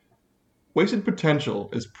Wasted Potential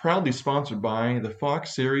is proudly sponsored by the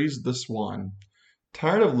Fox series The Swan.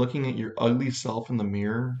 Tired of looking at your ugly self in the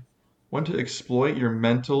mirror? Want to exploit your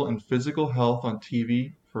mental and physical health on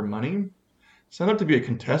TV for money? Sign up to be a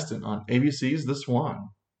contestant on ABC's The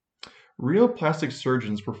Swan. Real plastic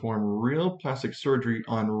surgeons perform real plastic surgery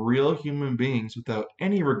on real human beings without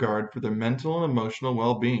any regard for their mental and emotional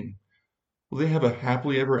well being. Will they have a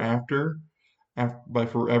happily ever after by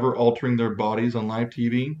forever altering their bodies on live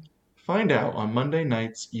TV? Find out on Monday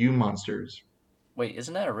night's You Monsters. Wait,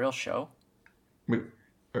 isn't that a real show? Wait,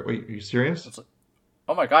 wait, are you serious? It's like,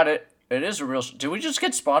 oh my god, it is a real show. Did we just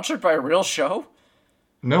get sponsored by a real show?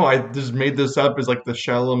 No, I just made this up as like the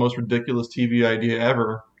shallow, most ridiculous TV idea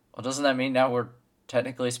ever. Well, doesn't that mean now we're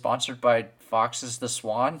technically sponsored by Fox's The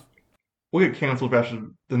Swan? We'll get canceled faster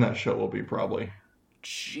than that show will be, probably.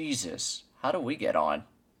 Jesus, how do we get on?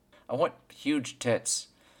 I want huge tits.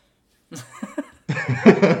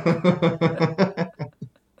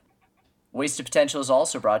 Wasted Potential is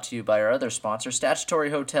also brought to you by our other sponsor, Statutory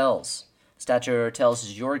Hotels. Statutory Hotels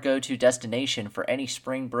is your go-to destination for any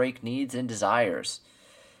spring break needs and desires.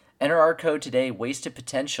 Enter our code today, Wasted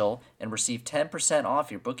Potential, and receive 10%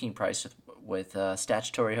 off your booking price with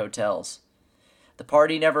Statutory Hotels. The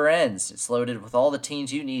party never ends. It's loaded with all the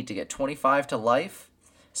teens you need to get 25 to life.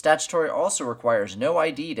 Statutory also requires no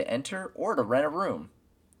ID to enter or to rent a room.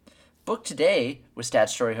 Book today with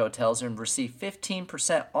Statutory Hotels and receive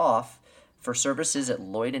 15% off for services at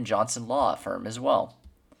Lloyd & Johnson Law Firm as well.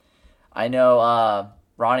 I know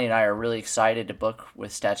Ronnie and I are really excited to book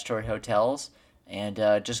with Statutory Hotels and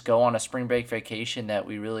just go on a spring break vacation that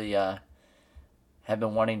we really have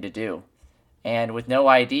been wanting to do. And with no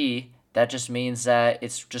ID, that just means that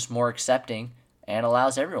it's just more accepting and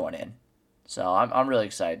allows everyone in. So I'm really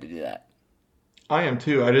excited to do that. I am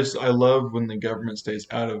too. I love when the government stays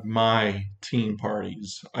out of my teen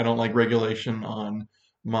parties. I don't like regulation on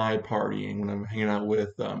my partying when I'm hanging out with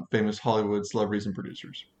famous Hollywood celebrities and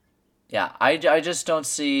producers. Yeah, I just don't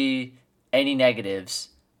see any negatives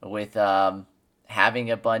with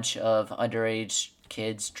having a bunch of underage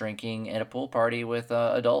kids drinking at a pool party with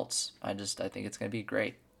adults. I think it's going to be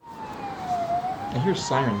great. I hear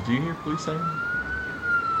sirens. Do you hear police sirens?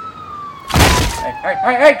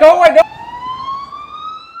 Hey, go away! No!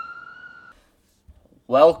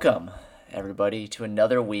 Welcome, everybody, to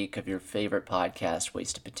another week of your favorite podcast,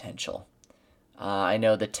 Wasted Potential. I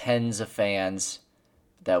know the tens of fans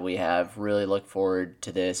that we have really look forward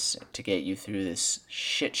to this to get you through this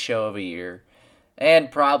shit show of a year.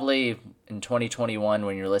 And probably in 2021,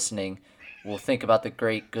 when you're listening, we'll think about the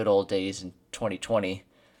great good old days in 2020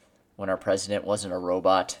 when our president wasn't a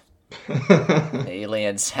robot.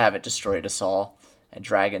 Aliens haven't destroyed us all, and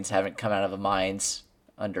dragons haven't come out of the mines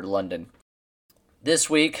under London.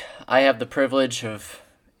 This week, I have the privilege of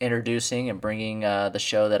introducing and bringing the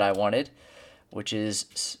show that I wanted, which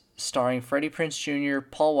is starring Freddie Prinze Jr.,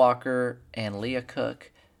 Paul Walker, and Leah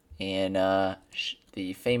Cook in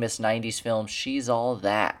the famous 90s film She's All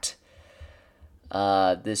That.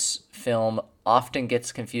 This film often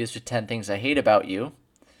gets confused with 10 Things I Hate About You,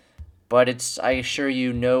 but it's, I assure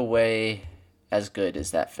you, no way as good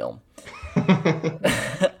as that film.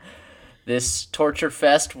 This torture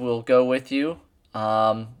fest will go with you.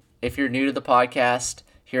 If you're new to the podcast,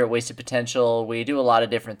 here at Wasted Potential, we do a lot of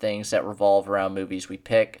different things that revolve around movies we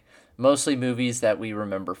pick. Mostly movies that we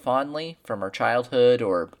remember fondly from our childhood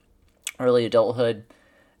or early adulthood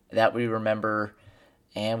that we remember,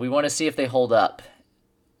 and we want to see if they hold up.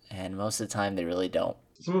 And most of the time, they really don't.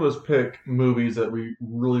 Some of us pick movies that we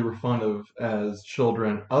really were fond of as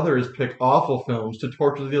children. Others pick awful films to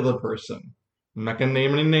torture the other person. I'm not going to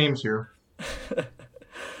name any names here.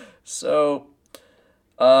 So,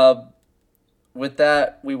 with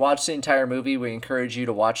that, we watched the entire movie. We encourage you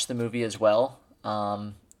to watch the movie as well.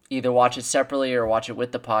 Either watch it separately or watch it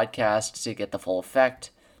with the podcast to get the full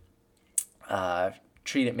effect.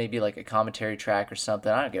 Treat it maybe like a commentary track or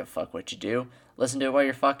something. I don't give a fuck what you do. Listen to it while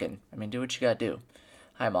you're fucking. I mean, do what you gotta do.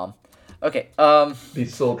 Hi, Mom. Okay,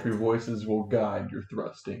 These sultry voices will guide your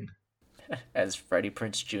thrusting. As Freddie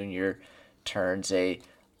Prinze Jr. turns a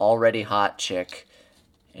already hot chick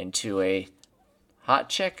into a hot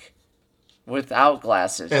chick without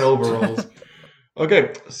glasses. And overalls.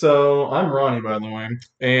 Okay, so I'm Ronnie, by the way,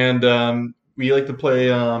 and we like to play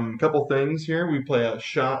a couple things here. We play a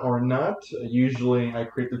shot or not. Usually I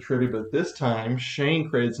create the trivia, but this time Shane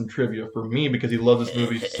created some trivia for me because he loves this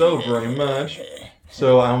movie so very much.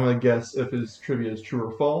 So I'm going to guess if his trivia is true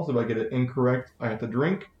or false. If I get it incorrect, I have to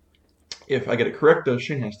drink. If I get it correct,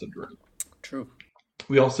 Shane has to drink. True.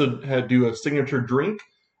 We also had to do a signature drink,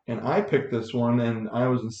 and I picked this one, and I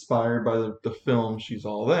was inspired by the film She's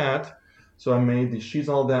All That. So I made the She's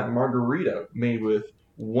All That margarita made with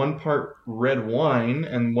 1 part red wine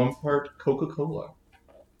and 1 part Coca-Cola.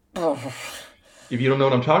 Oh, If you don't know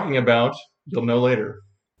what I'm talking about, you'll know later.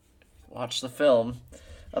 watch the film.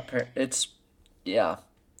 It's, yeah,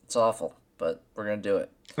 it's awful, but we're gonna do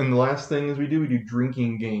it. And the last thing is we do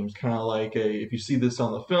drinking games, kind of like if you see this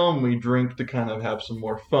on the film, we drink to kind of have some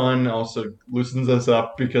more fun. Also loosens us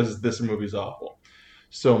up because this movie's awful.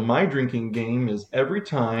 So my drinking game is every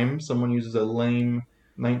time someone uses a lame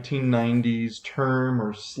 1990s term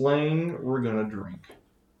or slang, we're gonna drink.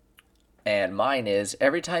 And mine is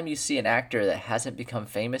every time you see an actor that hasn't become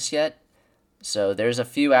famous yet. So there's a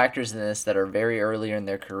few actors in this that are very early in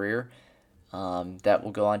their career that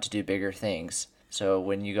will go on to do bigger things. So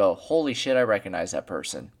when you go, holy shit, I recognize that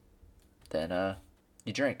person, then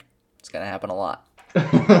you drink. It's gonna happen a lot.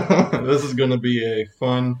 This is gonna be a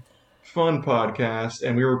fun podcast,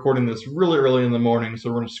 and we're recording this really early in the morning,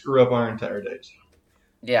 so we're gonna screw up our entire days.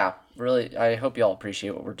 Yeah, really. I hope y'all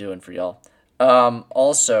appreciate what we're doing for y'all.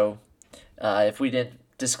 Also, if we didn't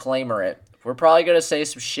disclaimer it, we're probably gonna say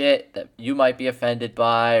some shit that you might be offended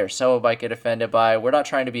by, or someone might get offended by. We're not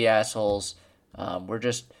trying to be assholes. We're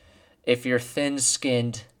just, if you're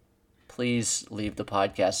thin-skinned, please leave the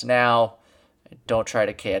podcast now. Don't try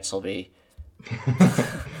to cancel me.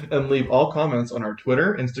 And leave all comments on our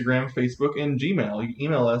Twitter, Instagram, Facebook, and Gmail. You can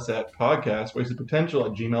email us at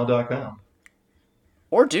podcastwastedpotential@gmail.com.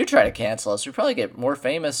 Or do try to cancel us. We probably get more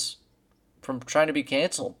famous from trying to be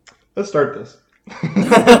canceled. Let's start this.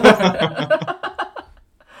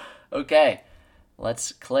 Okay,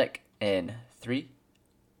 let's click in 3,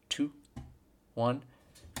 2, 1.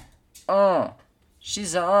 Oh,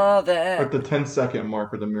 she's all there. At the 10-second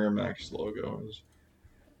mark where the Miramax logo is.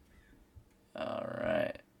 All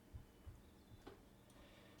right.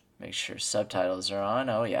 Make sure subtitles are on.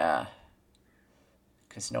 Oh, yeah.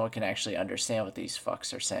 Because no one can actually understand what these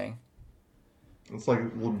fucks are saying. It's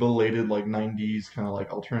like belated, like 90s kind of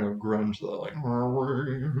like alternative grunge. Like,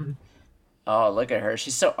 Oh, look at her.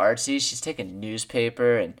 She's so artsy. She's taking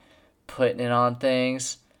newspaper and putting it on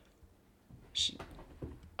things.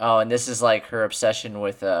 Oh, and this is like her obsession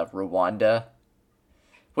with Rwanda.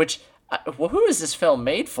 Which, who is this film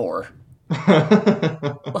made for?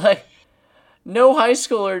 Like, no high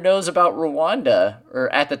schooler knows about Rwanda, or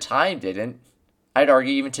at the time didn't. I'd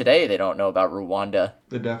argue even today they don't know about Rwanda.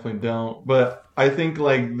 They definitely don't. But I think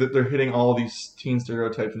like that they're hitting all these teen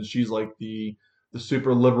stereotypes, and she's like the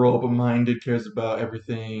super liberal, open-minded, cares about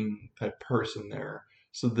everything type person there.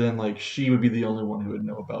 So then like she would be the only one who would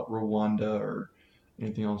know about Rwanda or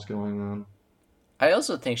anything else going on. I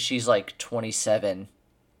also think she's like 27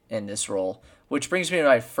 in this role, which brings me to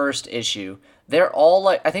my first issue. They're all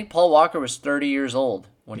like, I think Paul Walker was 30 years old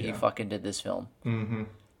when he fucking did this film. Mm-hmm.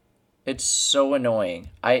 It's so annoying.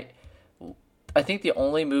 I think the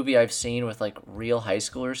only movie I've seen with like real high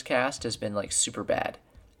schoolers cast has been like Superbad,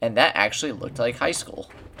 and that actually looked like high school.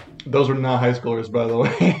 Those were not high schoolers, by the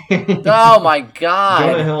way. Oh my god!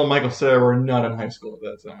 Jonah Hill and Michael Cera were not in high school at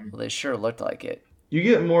that time. Well, they sure looked like it. You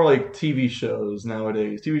get more like TV shows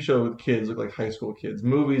nowadays. TV shows with kids look like high school kids.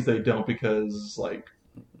 Movies they don't because like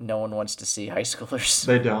No one wants to see high schoolers.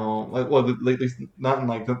 they don't like. Well, at least not in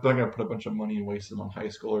like they're not gonna put a bunch of money and waste them on high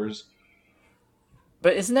schoolers.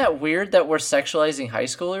 But isn't that weird that we're sexualizing high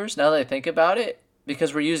schoolers now that I think about it?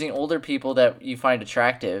 Because we're using older people that you find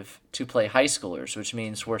attractive to play high schoolers, which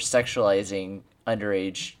means we're sexualizing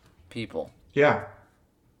underage people. Yeah.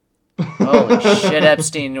 Holy shit,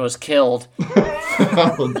 Epstein was killed.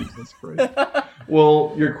 Oh, Jesus Christ.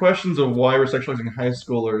 Well, your questions of why we're sexualizing high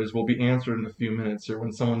schoolers will be answered in a few minutes here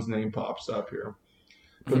when someone's name pops up here.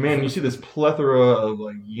 But man, you see this plethora of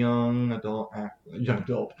like young adult,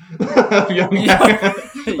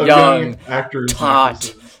 young actors,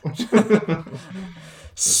 taut,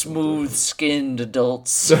 smooth-skinned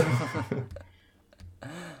adults.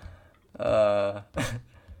 I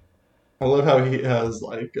love how he has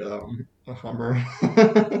like a Hummer.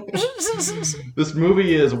 This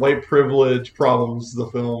movie is white privilege problems. The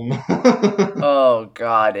film. Oh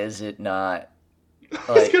God, is it not?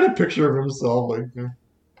 He's got a picture of himself like.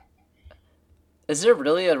 Is there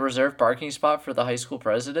really a reserved parking spot for the high school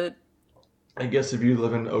president? I guess if you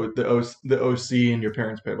live in the OC and your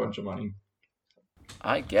parents pay a bunch of money.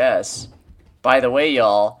 I guess. By the way,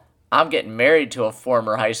 y'all, I'm getting married to a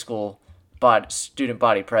former high school student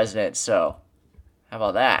body president, so how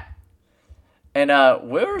about that? And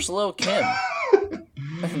where's Lil Kim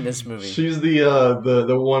in this movie? She's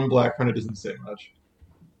the one black friend who doesn't say much.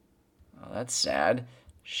 Oh, that's sad.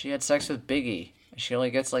 She had sex with Biggie. She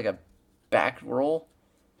only gets like a back roll.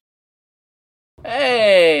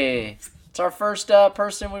 Hey, It's our first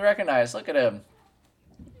person we recognize. Look at him.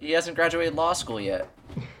 He hasn't graduated law school yet.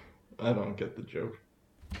 I don't get the joke.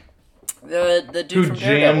 The dude Who from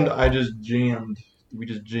jammed? Daredevil. I just jammed. We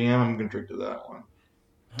just jam. I'm gonna drink to that one.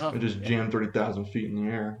 Huh. I just jammed 30,000 feet in the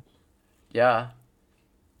air. Yeah.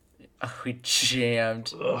 Oh, we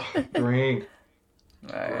jammed. Ugh, drink.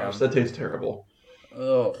 Gross. That tastes terrible.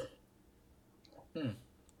 Oh.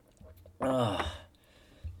 Ugh.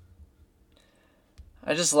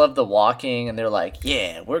 I just love the walking, and they're like,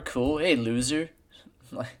 "Yeah, we're cool. Hey, loser."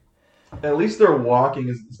 Like, At least they're walking.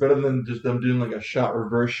 It's better than just them doing like a shot,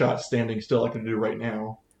 reverse shot, standing still like they do right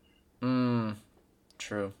now.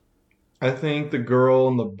 true. I think the girl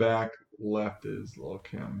in the back left is Lil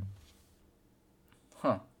Kim.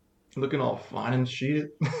 Huh. Looking all fine and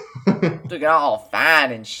shit. Looking all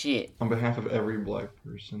fine and shit. On behalf of every black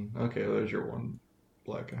person. Okay, there's your one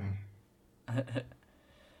black guy.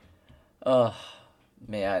 Oh,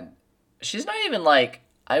 man. She's not even like,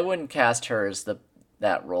 I wouldn't cast her as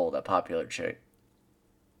that role, that popular chick.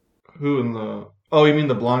 Who in the... Oh, you mean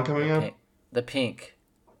the blonde coming up? The pink.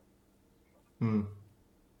 Hmm.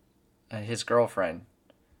 His girlfriend.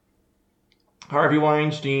 Harvey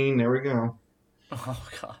Weinstein, there we go. Oh,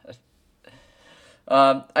 God.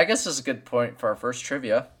 I guess this is a good point for our first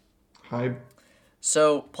trivia. Hi.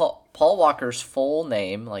 So, Paul Walker's full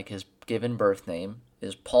name, like his given birth name,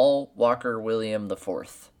 is Paul Walker William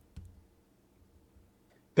IV.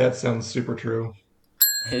 That sounds super true.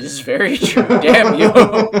 It is very true. Damn you.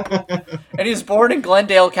 And he was born in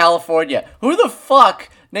Glendale, California. Who the fuck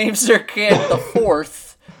names their kid the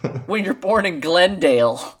fourth when you're born in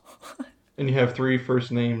Glendale? And you have 3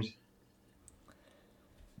 first names.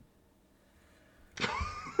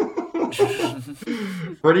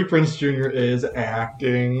 Freddie Prinze Jr. is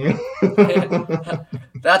acting.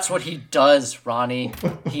 That's what he does, Ronnie.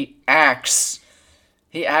 He acts.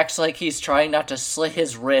 He acts like he's trying not to slit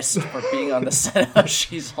his wrist for being on the set of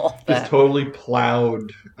She's All That. He's totally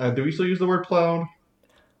plowed. Do we still use the word plowed?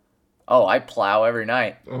 Oh, I plow every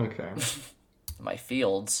night. Okay. My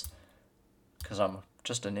fields. Because I'm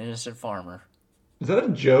just an innocent farmer. Is that a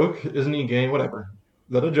joke? Isn't he gay? Whatever.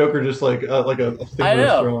 Is that a joke or just like a thing I we're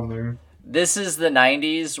know. throwing there? This is the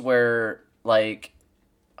 90s where, like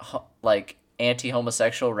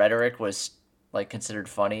anti-homosexual rhetoric was, like, considered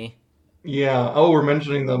funny. Yeah. Oh, we're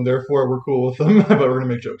mentioning them, therefore we're cool with them, but we're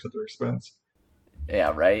gonna make jokes at their expense.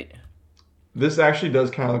 Yeah, right? This actually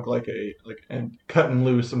does kind of look like and cut and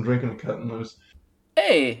loose. I'm drinking a cut and loose.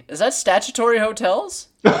 Hey, is that Statutory Hotels?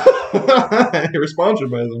 We're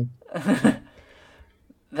sponsored by them.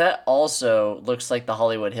 That also looks like the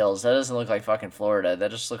Hollywood Hills. That doesn't look like fucking Florida.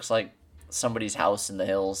 That just looks like somebody's house in the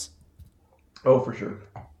hills. Oh, for sure.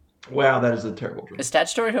 Wow, that is a terrible drink. Is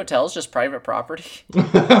Statutory Hotels just private property?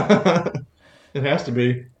 It has to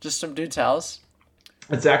be. Just some dude's house?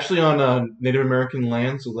 It's actually on Native American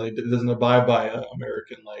land, so like it doesn't abide by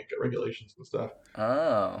American regulations and stuff.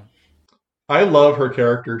 Oh. I love her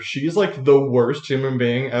character. She's like the worst human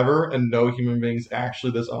being ever, and no human being's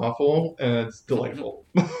actually this awful, and it's delightful.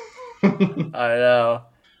 I know.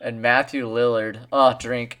 And Matthew Lillard. Oh,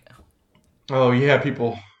 drink. Oh yeah,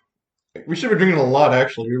 people. We should be drinking a lot,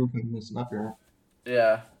 actually. We've been missing up here.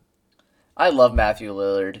 Yeah. I love Matthew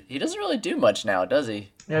Lillard. He doesn't really do much now, does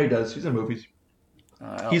he? Yeah, he does. He's in movies.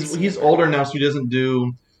 He's He's older now, so he doesn't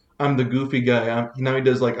do I'm the goofy guy. Now he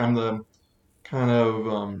does like I'm the kind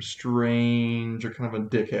of strange or kind of a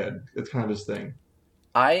dickhead. It's kind of his thing.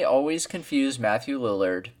 I always confuse Matthew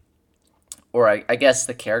Lillard, or I guess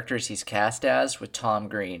the characters he's cast as, with Tom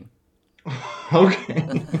Green.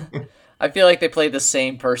 Okay. I feel like they play the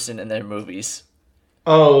same person in their movies.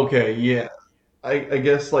 Oh, okay, yeah. I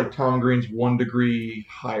guess like Tom Green's 1 degree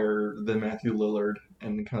higher than Matthew Lillard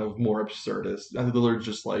and kind of more absurdist. Matthew Lillard's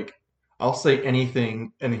just like, I'll say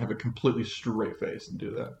anything and have a completely straight face and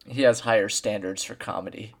do that. He has higher standards for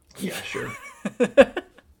comedy. Yeah, sure.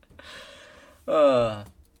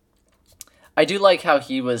 I do like how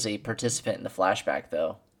he was a participant in the flashback,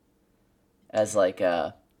 though. As like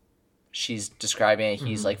she's describing it,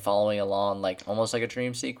 he's like following along, like almost like a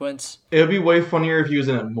dream sequence. It'd be way funnier if he was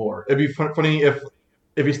in it more. It'd be funny if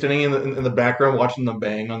he's standing in the background watching them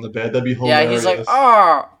bang on the bed. That'd be hilarious. Yeah, he's like,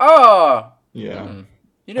 oh. Yeah. Mm-hmm.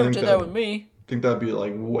 You never did that with me. I think that'd be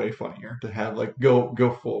like way funnier to have like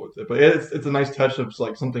go full with it. But it's a nice touch of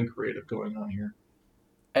like something creative going on here.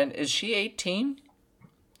 And is she 18?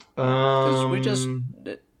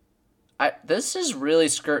 Because this is really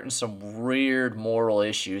skirting some weird moral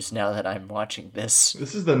issues now that I'm watching this.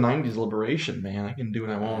 This is the 90s liberation, man. I can do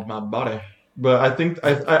what I want with my body. But I think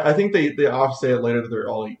they offset it later that they're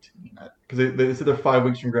all 18. Because they said they're 5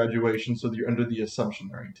 weeks from graduation, so you're under the assumption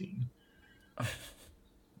they're 18. A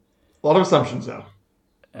lot of assumptions, though.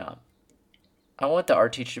 Yeah. I want the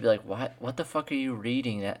art teacher to be like, what the fuck are you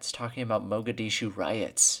reading that's talking about Mogadishu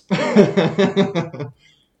riots?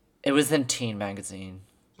 It was in Teen Magazine.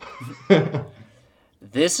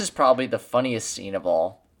 This is probably the funniest scene of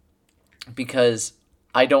all because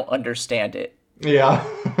I don't understand it. Yeah.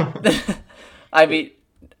 I mean,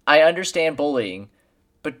 I understand bullying,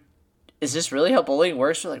 but is this really how bullying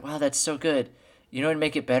works? We're like, wow, that's so good. You know what would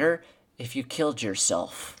make it better? If you killed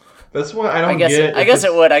yourself. That's what I I don't guess get. I guess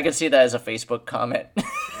it would. I could see that as a Facebook comment.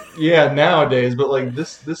 Yeah, nowadays, but like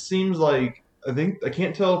this seems like I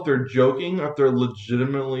can't tell if they're joking or if they're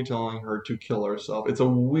legitimately telling her to kill herself. It's a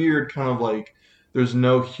weird kind of like there's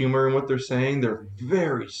no humor in what they're saying. They're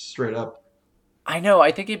very straight up. I know.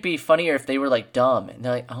 I think it'd be funnier if they were like dumb and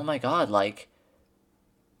they're like, "Oh my god, like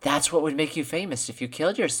that's what would make you famous if you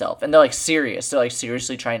killed yourself." And they're like serious. They're like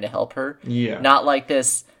seriously trying to help her. Yeah. Not like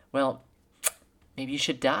this, well, maybe you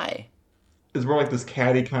should die. It's more like this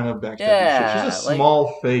catty kind of backstabby shit. Yeah, She's a like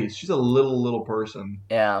small face. She's a little person.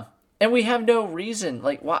 yeah. And we have no reason.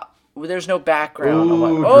 Like what? There's no background. I'm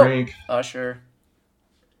like, Ooh, "Oh, drink. Usher."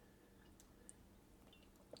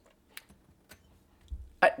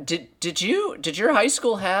 Did your high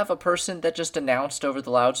school have a person that just announced over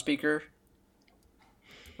the loudspeaker?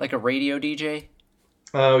 Like a radio DJ?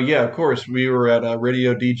 Oh yeah, of course. We were at a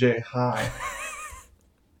Radio DJ High.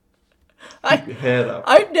 Keep I your head up.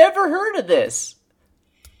 I've never heard of this.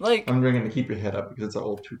 Like, I'm drinking to keep your head up because it's an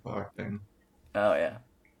old Tupac thing. oh yeah.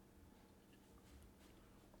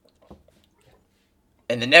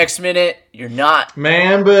 And the next minute, you're not.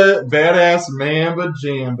 Mamba, badass Mamba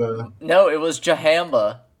Jamba. No, it was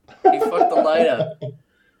Jahamba. He fucked the light up.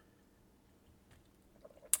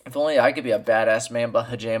 If only I could be a badass Mamba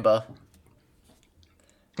Hajamba.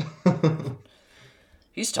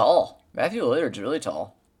 He's tall. Matthew Lillard's really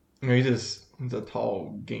tall. He's a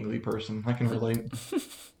tall, gangly person. I can relate.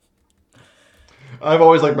 I've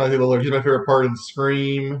always liked Matthew Lillard. He's my favorite part in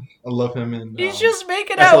Scream. I love him in He's just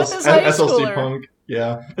making out with his high SLC schooler. Punk.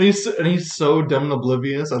 Yeah, and he's so dumb and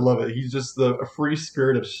oblivious. I love it. He's just a free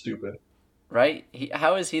spirit of stupid. Right?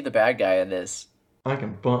 How is he the bad guy in this? I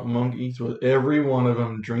can bump monkeys with every one of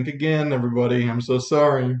them. Drink again, everybody. I'm so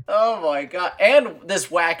sorry. Oh my god. And this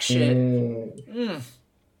whack shit. Mm.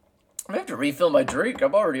 I have to refill my drink.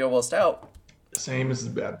 I'm already almost out. Same. This is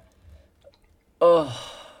bad. Oh.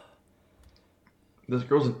 This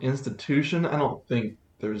girl's an institution. I don't think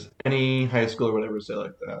there's any high schooler would ever say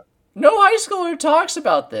like that. No high schooler talks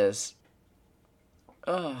about this.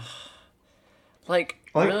 Ugh. Like,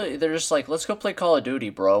 really? They're just like, let's go play Call of Duty,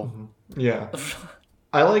 bro. Yeah.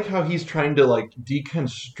 I like how he's trying to like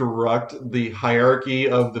deconstruct the hierarchy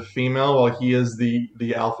of the female while he is the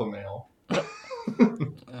alpha male.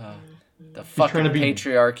 The fucking to be-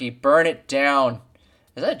 patriarchy. Burn it down.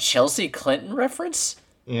 Is that a Chelsea Clinton reference?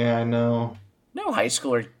 Yeah, I know. No high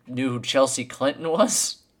schooler knew who Chelsea Clinton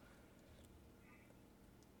was.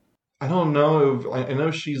 I don't know if I know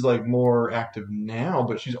she's like more active now,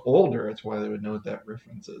 but she's older. That's why they would know what that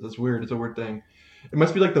reference is. It's weird. It's a weird thing. It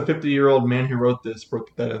must be like the 50-year-old man who wrote this put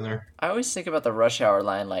that in there. I always think about the Rush Hour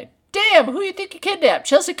line like, damn, who you think you kidnapped?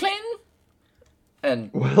 Chelsea Clinton?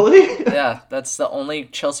 And Really? yeah, that's the only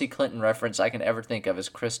Chelsea Clinton reference I can ever think of is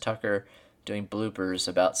Chris Tucker doing bloopers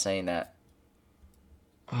about saying that.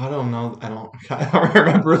 I don't know. I don't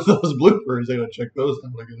remember those bloopers. I gotta check those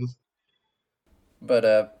out, I guess.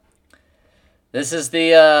 But this is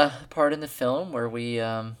the part in the film where we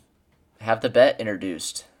have the bet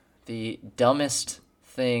introduced. The dumbest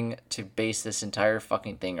thing to base this entire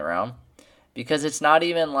fucking thing around. Because it's not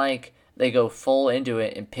even like they go full into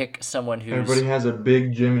it and pick someone who's... Everybody has a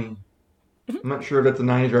big Jimmy. I'm not sure if it's a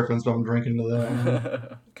 90s reference, but I'm drinking to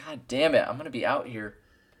that. God damn it, I'm gonna be out here.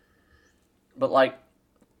 But like...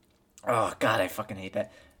 Oh, God, I fucking hate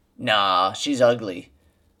that. Nah, she's ugly.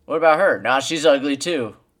 What about her? Nah, she's ugly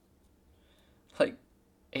too. Like,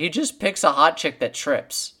 he just picks a hot chick that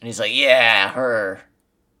trips. And he's like, yeah, her.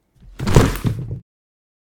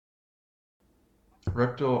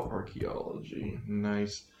 Rectal archaeology.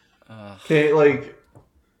 Nice. Okay, like,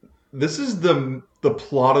 this is the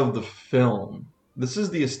plot of the film. This is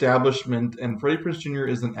the establishment, and Freddie Prinze Jr.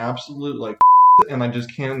 is an absolute, like, and I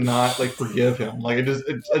just cannot, like, forgive him. Like,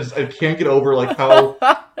 I can't get over, like, how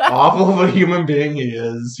awful of a human being he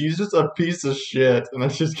is. He's just a piece of shit, and I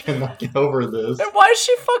just cannot get over this. And why is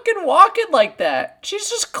she fucking walking like that? She's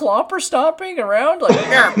just clomper stomping around like,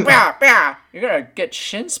 bah, bah, bah. You're gonna get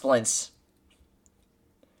shin splints.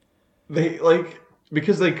 They, like,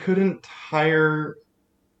 because they couldn't hire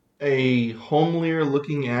a homelier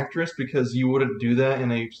looking actress because you wouldn't do that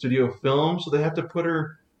in a studio film, so they have to put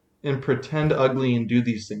her and pretend ugly and do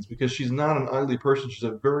these things because she's not an ugly person. She's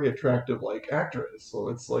a very attractive like actress. So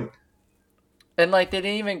it's like, And like they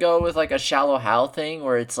didn't even go with like a Shallow Hal thing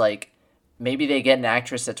where it's like maybe they get an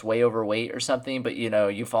actress that's way overweight or something, but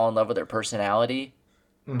you fall in love with their personality,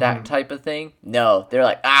 that hmm type of thing. No, they're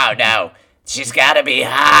like, oh no, she's gotta be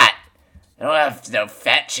hot. I don't have no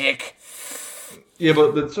fat chick. yeah,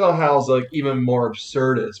 but the Tell Hal's like even more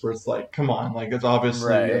absurdist, where it's like, come on, like it's obviously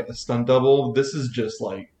Right. a stunt double. This is just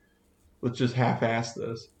like, let's just half-ass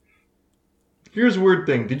this. Here's a weird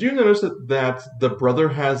thing. Did you notice that the brother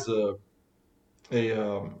has a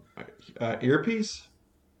earpiece?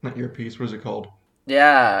 Not earpiece. What is it called?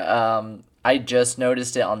 Yeah, I just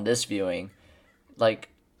noticed it on this viewing. Like,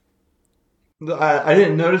 I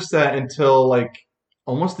didn't notice that until like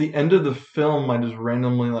almost the end of the film. I just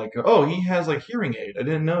randomly like, oh, he has like hearing aid. I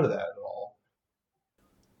didn't know that at all.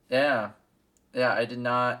 yeah, yeah, I did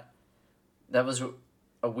not. That was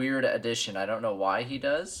a weird addition. I don't know why he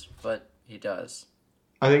does, but he does.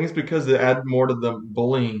 I think it's because they add more to the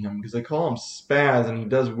bullying him because they call him Spaz and he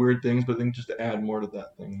does weird things, but then just to add more to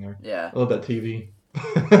that thing there. Yeah. I love that TV.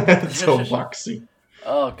 It's so boxy.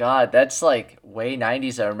 Oh god, that's like way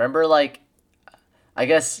 90s. I remember like I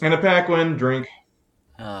guess And a Paquin, drink,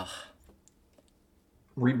 uh,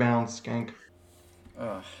 rebound, skank.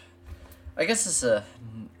 uh, I guess this is a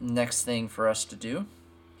next thing for us to do.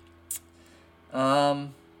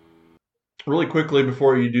 Um Really quickly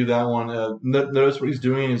before you do that one, notice what he's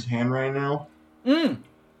doing in his hand right now. mm,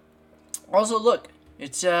 Also look,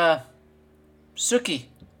 it's Suki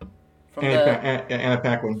from the Anna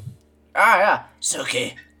Paquin. yeah,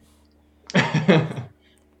 Suki.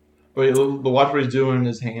 But watch what he's doing in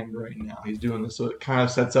his hand right now. He's doing this, so it kind of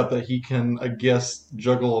sets up that he can, I guess,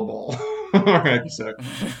 juggle a ball. Alright, so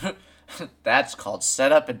That's called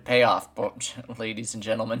setup and payoff, ladies and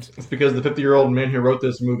gentlemen. it's because the 50-year-old man who wrote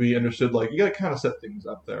this movie understood, like, you gotta kind of set things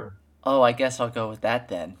up there. Oh, I guess I'll go with that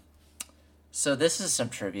then. So this is some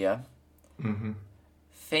trivia. hmm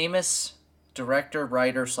Famous director,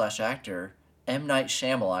 writer slash actor M. Night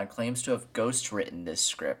Shyamalan claims to have ghostwritten this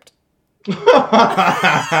script.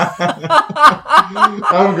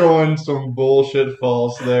 I'm going some bullshit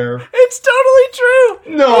false there. It's totally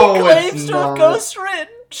true. No, He claims it's to have not. ghostwritten.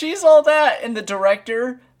 She's all that, and the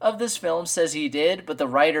director of this film says he did, but the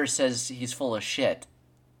writer says he's full of shit.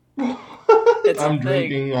 It's a I'm thing.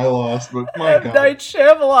 drinking, I lost, but my M. god. Night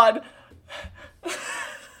Shyamalan.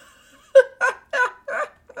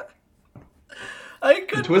 I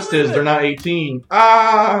The couldn't twist believe is it. they're not 18.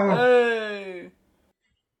 Ah! Hey.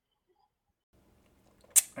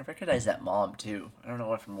 I recognize that mom too. I don't know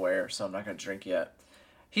what from where, so I'm not gonna drink yet.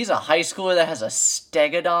 He's a high schooler that has a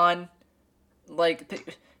stegodon.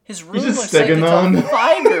 Like his room He's a looks like it's stegodon. a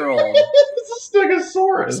 5-year-old. It's a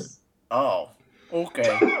stegosaurus. Oh,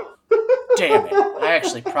 okay. Damn it! I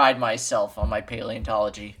actually pride myself on my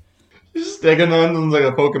paleontology. Stegonon sounds like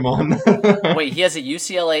a Pokemon. Wait, he has a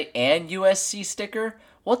UCLA and USC sticker.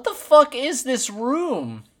 What the fuck is this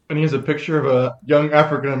room? And he has a picture of a young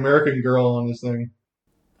African American girl on this thing.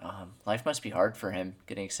 Life must be hard for him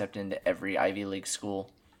getting accepted into every Ivy League school.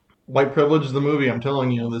 White privilege is the movie, I'm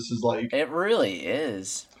telling you. This is like It really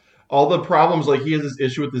is. all the problems. Like he has this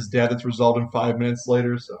issue with his dad that's resolved in 5 minutes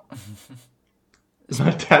later. So does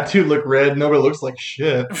my tattoo look red? No, but it looks like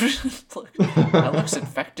shit. Look, that looks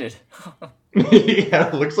infected. Yeah,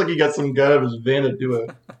 it looks like he got some guy out of his van to do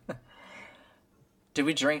it. Did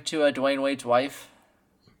we drink to Dwayne Wade's wife?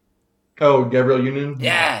 Oh, Gabrielle Union?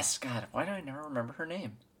 Yes. God, why do I never remember her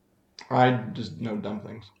name? I just know dumb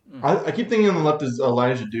things. I keep thinking on the left is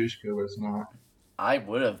Elijah Dushku, but it's not. I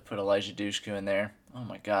would have put Elijah Dushku in there. Oh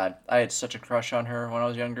my god, I had such a crush on her when I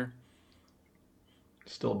was younger.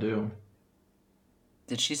 Still do.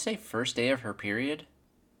 Did she say first day of her period?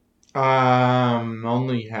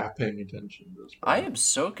 Only half paying attention to this I part. am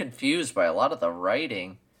so confused by a lot of the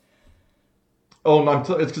writing. Oh, no, it's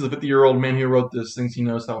because the 50-year-old man who wrote this thinks he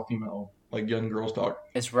knows how female, like young girls talk.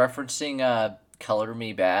 It's referencing Color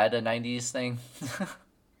Me Bad, a 90s thing.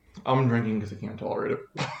 I'm drinking because I can't tolerate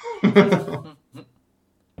it.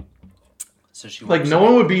 So she Like, works no in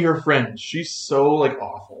one it. would be her friend. She's so, like,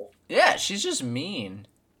 awful. Yeah, she's just mean.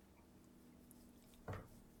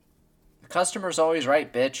 The customer's always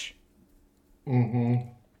right, bitch. Mm-hmm.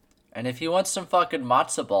 And if he wants some fucking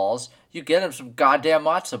matzo balls, you get him some goddamn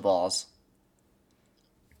matzo balls.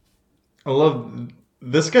 I love...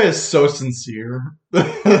 This guy is so sincere.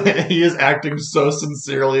 He is acting so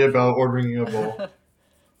sincerely about ordering a bowl.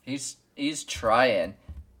 He's trying,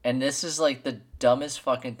 and this is like the dumbest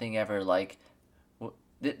fucking thing ever. Like,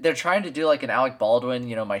 they're trying to do like an Alec Baldwin,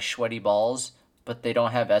 my sweaty balls, but they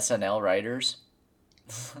don't have SNL writers.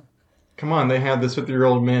 Come on, they had this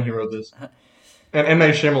 50-year-old man who wrote this. And M.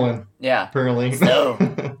 Night Shyamalan, Yeah. apparently. So,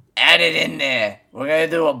 add it in there. We're gonna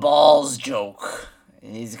do a balls joke.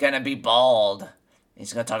 He's gonna be bald.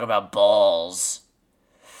 He's gonna talk about balls.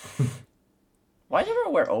 Why do you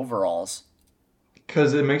ever wear overalls?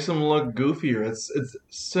 Because it makes him look goofier. It's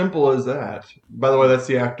simple as that. By the way, that's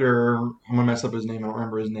the actor. I'm gonna mess up his name. I don't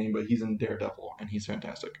remember his name, but he's in Daredevil, and he's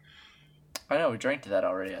fantastic. I know, we drank to that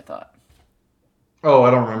already, I thought. Oh,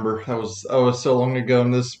 I don't remember. That was so long ago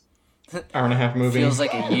in this hour and a half movie. Feels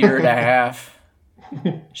like a year and a half.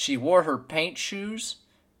 She wore her paint shoes,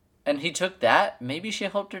 and he took that. Maybe she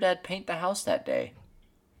helped her dad paint the house that day.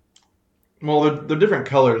 Well, they're different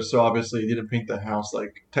colors, so obviously they didn't paint the house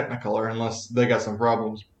like Technicolor unless they got some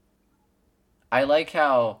problems. I like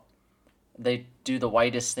how they do the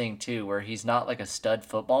whitest thing, too, where he's not like a stud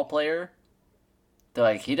football player. They're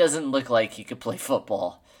like, he doesn't look like he could play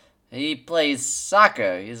football. He plays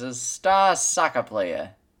soccer. He's a star soccer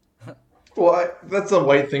player. Well, that's a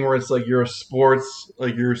white thing where it's like you're a sports,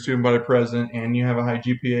 like you're a student body president, and you have a high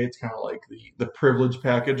GPA. It's kind of like the privilege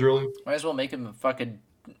package, really. Might as well make him a fucking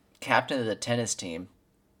captain of the tennis team.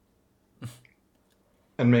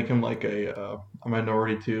 And make him like a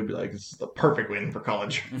minority too. Be like, this is the perfect win for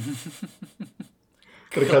college.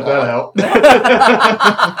 Could have cut that out.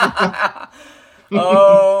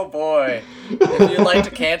 Oh boy! If you'd like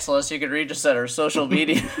to cancel us, you can reach us at our social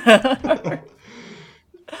media.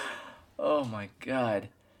 Oh my god!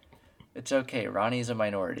 It's okay. Ronnie's a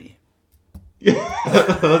minority.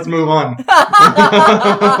 Yeah, let's move on.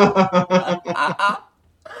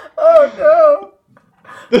 Oh no!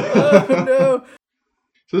 Oh no!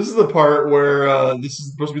 So this is the part where this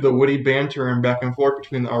is supposed to be the witty banter and back and forth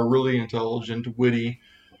between our really intelligent, witty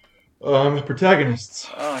protagonists.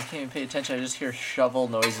 Oh, I can't even pay attention. I just hear shovel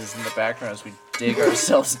noises in the background as we dig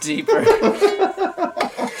ourselves deeper.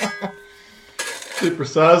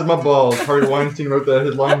 Supersize my balls. Harvey Weinstein wrote that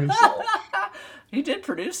headline himself. He did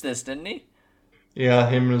produce this, didn't he? Yeah,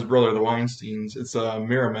 him and his brother, the Weinsteins. It's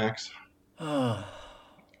Miramax.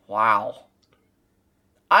 Wow.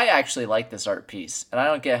 I actually like this art piece, and I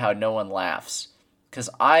don't get how no one laughs. Because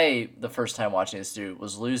the first time watching this dude,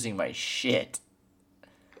 was losing my shit.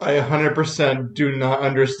 I 100% do not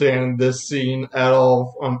understand this scene at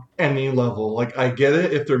all on any level. Like, I get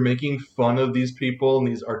it if they're making fun of these people and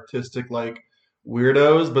these artistic, like,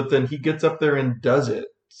 weirdos, but then he gets up there and does it.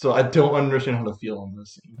 So I don't understand how to feel on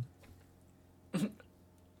this scene.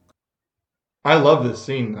 I love this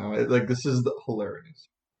scene, though. This is hilarious.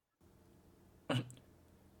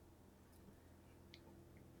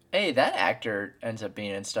 Hey, that actor ends up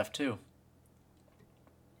being in stuff, too.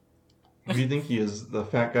 Who do you think he is? The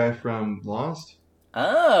fat guy from Lost?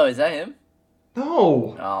 Oh, is that him?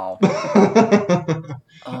 No! Oh.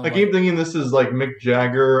 I keep thinking this is like Mick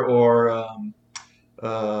Jagger or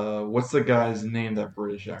what's the guy's name, that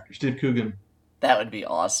British actor? Steve Coogan. That would be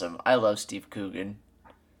awesome. I love Steve Coogan.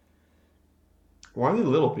 Why are they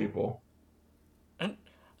little people?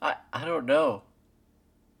 I don't know.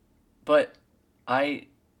 But I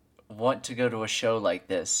want to go to a show like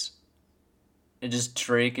this and just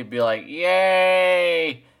drink and be like,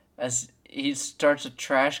 yay! As he starts a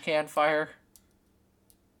trash can fire.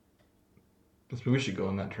 We should go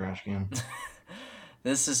in that trash can.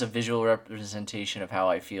 This is a visual representation of how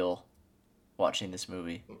I feel watching this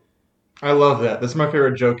movie. I love that. That's my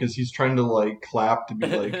favorite joke is he's trying to like clap to be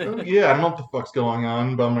like, oh yeah, I don't know what the fuck's going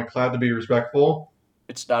on, but I'm gonna clap to be respectful.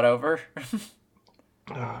 It's not over.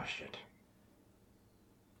 Oh shit.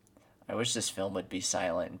 I wish this film would be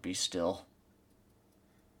silent and be still.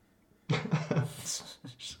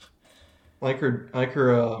 like her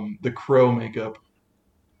The Crow makeup.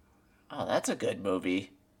 Oh, that's a good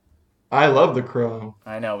movie. I love The Crow.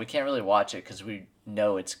 I know, we can't really watch it because we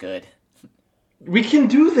know it's good. We can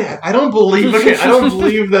do that. I don't believe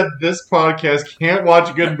that this podcast can't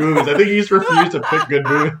watch good movies. I think he's refused to pick good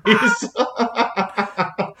movies.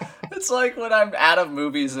 It's like when I'm out of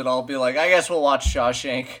movies and I'll be like, I guess we'll watch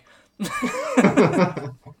Shawshank.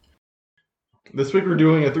 This week we're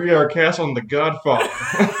doing a 3-hour cast on The Godfather.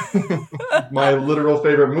 My literal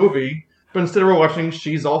favorite movie. But instead we're watching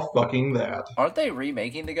She's All Fucking That. Aren't they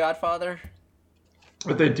remaking The Godfather?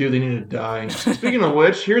 If they do, they need to die. Speaking of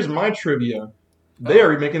which, here's my trivia. They are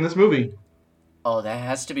remaking this movie. Oh, that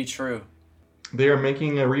has to be true. They are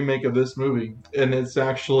making a remake of this movie. And it's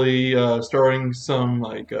actually starring some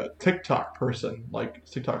like TikTok person, like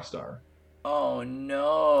TikTok star. Oh,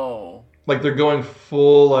 no. Like they're going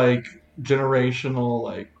full like generational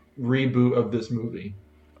like reboot of this movie.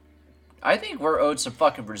 I think we're owed some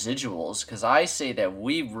fucking residuals, because I say that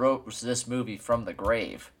we wrote this movie from the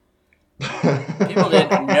grave. People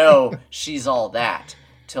didn't know she's all that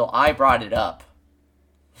till I brought it up.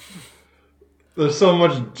 There's so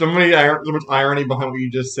much irony behind what you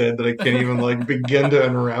just said that I can't even like begin to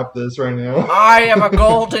unwrap this right now. I am a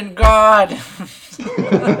golden god.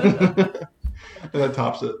 And that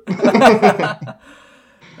tops it.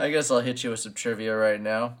 I guess I'll hit you with some trivia right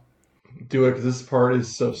now. Do it, because this part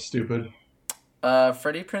is so stupid.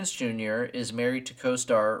 Freddie Prinze Jr. is married to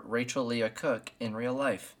co-star Rachel Leah Cook in real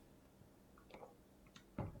life.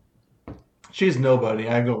 She's nobody.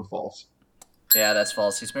 I go with false. Yeah, that's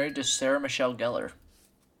false. He's married to Sarah Michelle Gellar.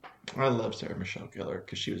 I love Sarah Michelle Gellar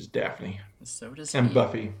because she was Daphne. So does and he.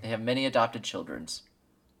 Buffy. They have many adopted children.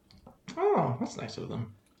 Oh, that's nice of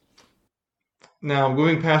them. Now,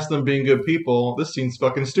 moving past them being good people, this scene's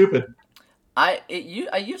fucking stupid. I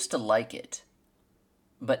used to like it,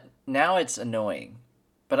 but now it's annoying.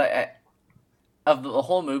 But I of the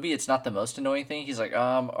whole movie, it's not the most annoying thing. He's like,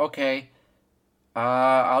 okay,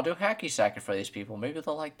 I'll do hacky sack for these people. Maybe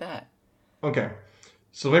they'll like that. Okay,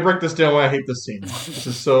 so let me break this down why I hate this scene. This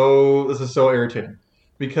is so irritating.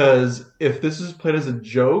 Because if this is played as a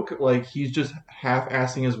joke, like he's just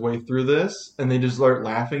half-assing his way through this, and they just start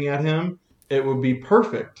laughing at him, it would be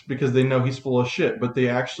perfect because they know he's full of shit. But they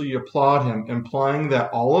actually applaud him, implying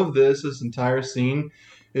that all of this entire scene,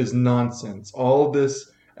 is nonsense. All of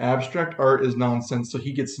this abstract art is nonsense, so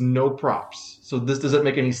he gets no props. So this doesn't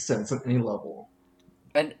make any sense on any level.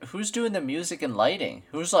 And who's doing the music and lighting?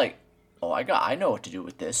 Who's like, oh, I know what to do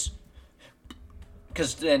with this.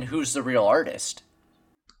 Because then who's the real artist?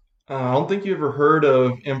 I don't think you ever heard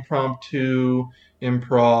of impromptu,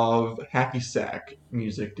 improv, hacky sack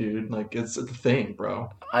music, dude. Like, it's a thing, bro.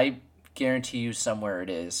 I guarantee you somewhere it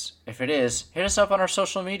is. If it is, hit us up on our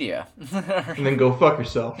social media. And then go fuck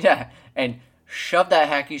yourself. Yeah, and shove that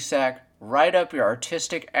hacky sack right up your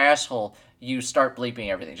artistic asshole. You start bleeping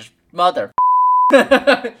everything. Just mother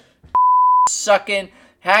sucking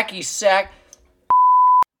hacky sack.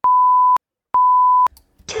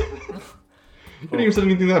 You haven't even said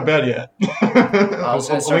anything that bad yet. I was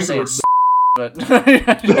going to start saying but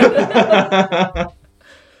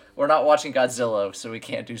we're not watching Godzilla, so we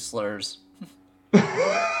can't do slurs.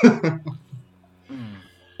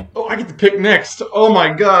 Oh, I get to pick next. Oh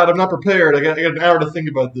my god, I'm not prepared. I got an hour to think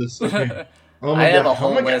about this. Okay. Oh my I have god. a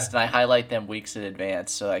whole Oh my list, god. and I highlight them weeks in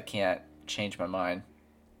advance, so I can't change my mind.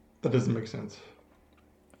 That doesn't make sense.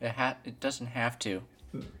 It doesn't have to.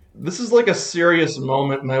 This is like a serious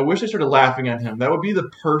moment, and I wish they started laughing at him. That would be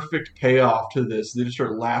the perfect payoff to this. They just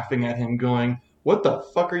start laughing at him, going, "What the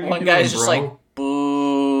fuck are you One doing, guy's bro?" just like,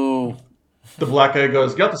 boo. The black guy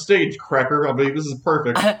goes, "Get off the stage, cracker." I believe this is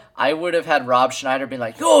perfect. I would have had Rob Schneider be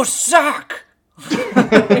like, "You suck!"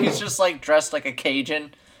 He's just like dressed like a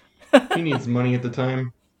Cajun. He needs money at the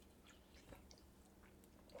time.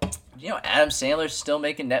 You know, Adam Sandler's still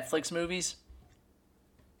making Netflix movies.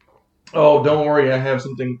 Oh, don't worry. I have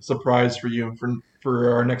something surprise for you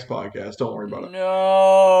for our next podcast. Don't worry about it.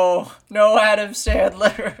 No, Adam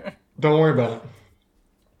Sandler. Don't worry about it.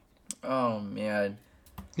 Oh man,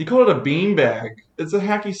 You call it a beanbag. It's a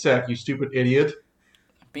hacky sack, you stupid idiot.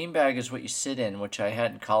 beanbag is what you sit in, which I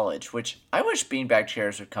had in college. Which I wish beanbag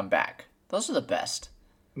chairs would come back. Those are the best.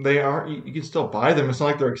 They are. You can still buy them. It's not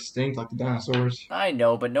like they're extinct like the dinosaurs. I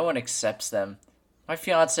know, but no one accepts them. My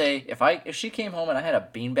fiance, if she came home and I had a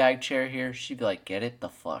beanbag chair here, she'd be like, "Get it the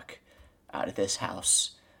fuck out of this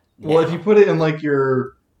house." Well, if now." you put it in like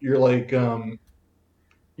your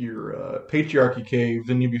patriarchy cave,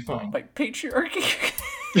 then you'd be fine. Like patriarchy.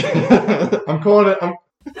 I'm calling it.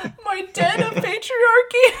 My den of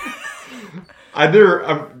patriarchy.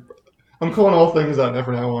 I'm calling all things out now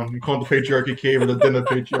from now on. I'm calling the patriarchy cave or the den of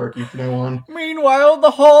patriarchy from now on. Meanwhile,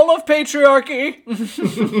 the hall of patriarchy.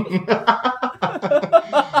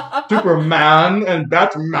 Superman and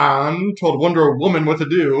Batman told Wonder Woman what to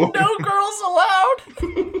do. No girls allowed.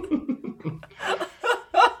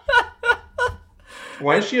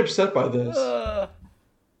 Why is she upset by this?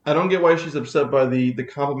 I don't get why she's upset by the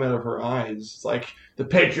compliment of her eyes. It's like, the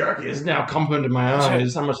patriarchy is now complimented my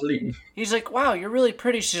eyes. I must leave. He's like, "Wow, you're really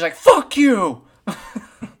pretty." She's like, "Fuck you."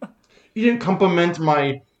 You didn't compliment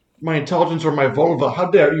my intelligence or my vulva. How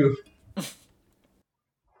dare you?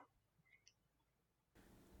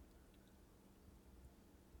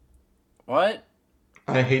 What?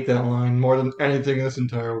 I hate that line more than anything in this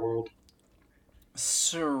entire world.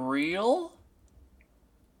 Surreal?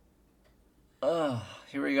 Ugh.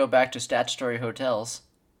 Here we go back to statutory hotels.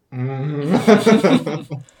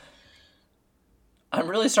 Mm-hmm. I'm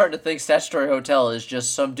really starting to think statutory hotel is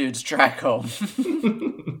just some dude's track home.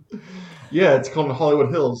 Yeah, it's called the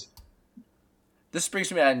Hollywood Hills. This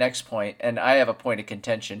brings me to my next point, and I have a point of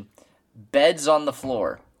contention. Beds on the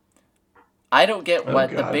floor. I don't get Oh what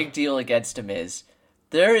the God. big deal against him is.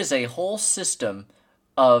 There is a whole system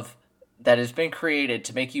of that has been created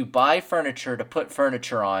to make you buy furniture to put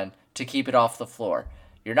furniture on to keep it off the floor.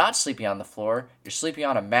 You're not sleeping on the floor, you're sleeping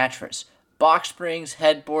on a mattress. Box springs,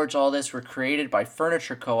 headboards, all this were created by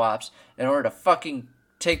furniture co-ops in order to fucking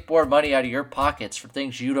take more money out of your pockets for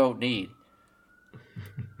things you don't need.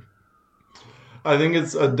 I think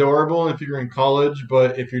it's adorable if you're in college,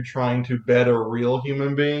 but if you're trying to bed a real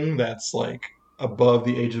human being that's like above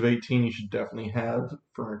the age of 18, you should definitely have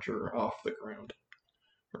furniture off the ground,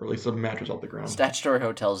 or at least a mattress off the ground. Statutory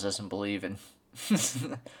Hotels doesn't believe in.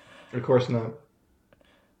 Of course not.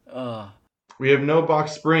 Oh, We have no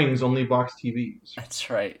box springs, only box TVs. that's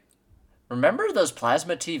right. Remember those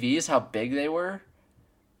plasma TVs, how big they were?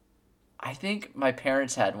 I think my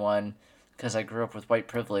parents had one because I grew up with white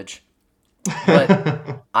privilege.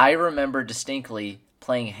 But I remember distinctly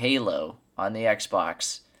playing Halo on the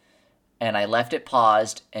Xbox, and I left it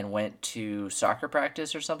paused and went to soccer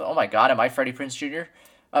practice or something. Oh my god, am I Freddie Prinze Jr.?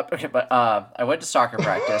 Okay, but I went to soccer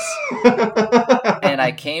practice, and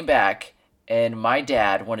I came back, and my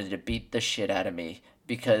dad wanted to beat the shit out of me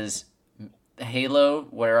because Halo,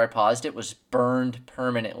 where I paused it, was burned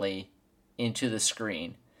permanently into the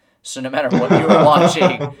screen. So no matter what you were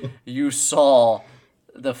watching, you saw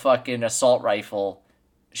the fucking assault rifle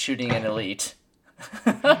shooting an elite.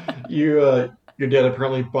 Your dad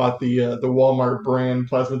apparently bought the Walmart brand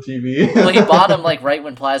plasma TV. Well, he bought him like right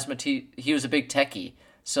when he was a big techie.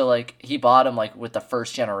 So like he bought him like with the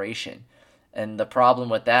first generation. And the problem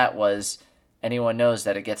with that was anyone knows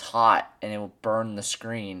that it gets hot and it will burn the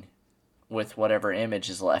screen with whatever image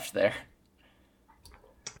is left there.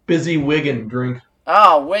 Busy wiggin' drink.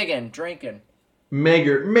 Oh, Wiggin, drinking.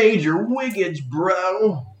 Major wiggage,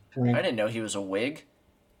 bro. I didn't know he was a Whig.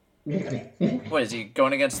 What, is he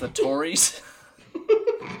going against the Tories?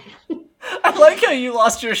 I like how you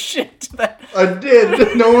lost your shit to that. I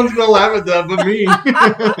did. No one's gonna laugh at that but me.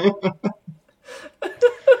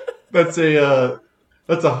 That's a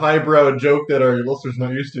highbrow joke that our listeners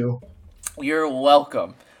not used to. You're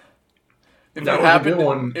welcome. If That you was a happen good to-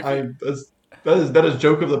 one. if you- That is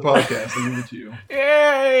joke of the podcast. I give it to you.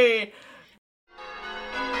 Yay!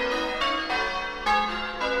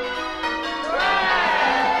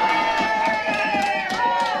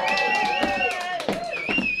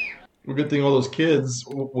 Well, good thing all those kids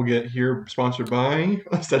will get here sponsored by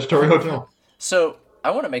Statutory Hotel. So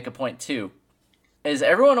I want to make a point too. Is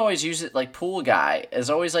everyone always uses it like pool guy is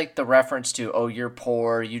always like the reference to, oh, you're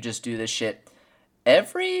poor, you just do this shit.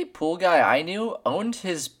 Every pool guy I knew owned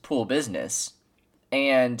his pool business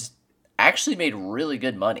and actually made really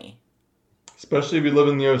good money. Especially if you live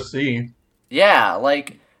in the OC. Yeah,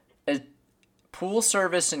 like a pool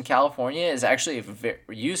service in California is actually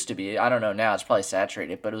used to be. I don't know now; it's probably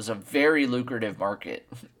saturated, but it was a very lucrative market.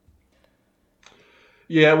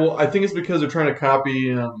 Yeah, well, I think it's because they're trying to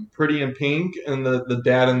copy Pretty in Pink, and the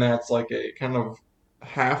dad in that's like a kind of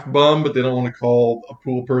half bum, but they don't want to call a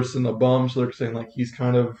pool person a bum, so they're saying like he's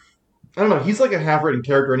kind of, I don't know, he's like a half-rated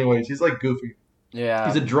character anyways. He's like goofy. Yeah,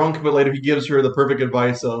 He's a drunk, but later he gives her the perfect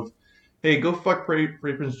advice of, hey, go fuck Pretty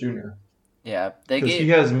Prince Jr. yeah. They Because gave. he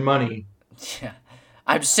has money. Yeah,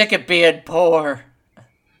 I'm sick of being poor.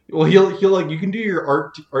 Well, he'll like, you can do your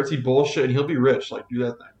artsy bullshit and he'll be rich. Like, do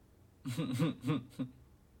that thing.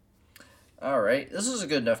 All right, this is a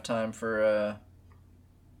good enough time for a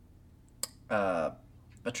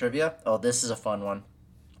trivia. Oh, this is a fun one.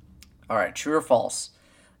 All right, true or false?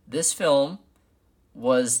 This film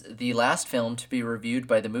was the last film to be reviewed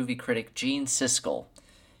by the movie critic Gene Siskel.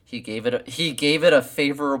 He gave it a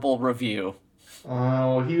favorable review.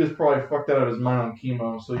 Well, he was probably fucked out of his mind on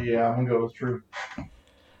chemo, so yeah, I'm gonna go with true.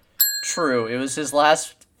 True, it was his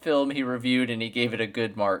last film he reviewed, and he gave it a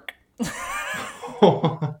good mark.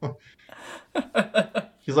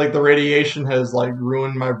 He's like, the radiation has like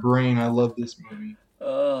ruined my brain. I love this movie.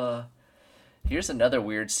 Here's another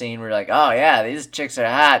weird scene where you're like, oh yeah, these chicks are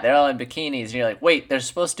hot. They're all in bikinis. And you're like, wait, they're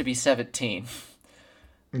supposed to be 17.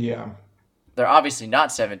 Yeah. They're obviously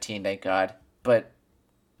not 17, thank God. But,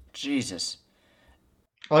 Jesus.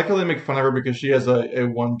 I like how they make fun of her because she has a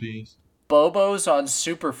one piece. Bobo's on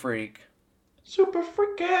Super Freak. Super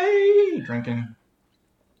freaky drinking.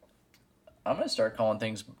 I'm gonna start calling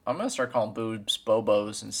boobs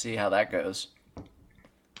Bobos and see how that goes.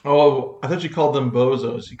 Oh, I thought you called them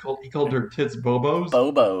bozos. He called her tits bobos?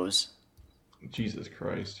 Bobos. Jesus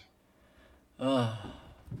Christ. Ugh.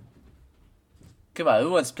 Come on, who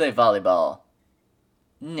wants to play volleyball?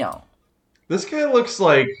 No. This guy looks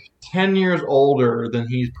like 10 years older than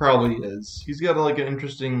he probably is. He's got like an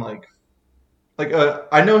interesting Like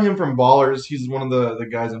I know him from Ballers. He's one of the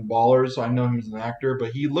guys in Ballers, so I know him as an actor.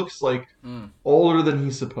 But he looks like Hmm. older than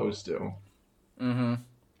he's supposed to. Mm-hmm.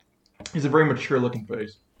 He's a very mature looking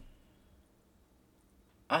face.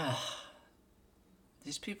 Ah,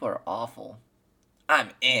 these people are awful. I'm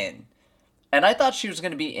in. And I thought she was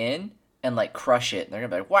going to be in and, like, crush it. And they're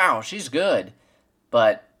going to be like, wow, she's good.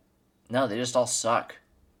 But, no, they just all suck.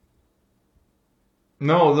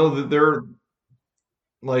 No, they're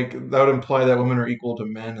like that would imply that women are equal to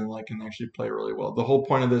men and like can actually play really well. The whole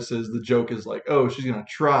point of this is the joke is like, oh, she's gonna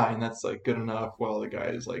try, and that's like good enough, while the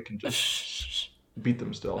guys like can just beat them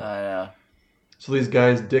I still. know. So these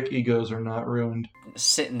guys' dick egos are not ruined.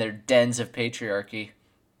 Sit in their dens of patriarchy.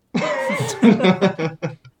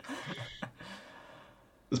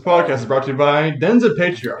 This podcast is brought to you by Denza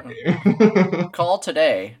Patriarchy. Call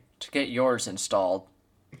today to get yours installed.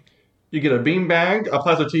 You get a beanbag, a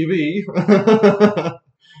plastic TV,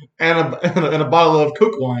 and a bottle of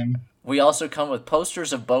Coke wine. We also come with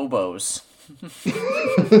posters of Bobos.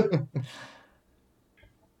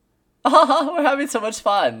 We're having so much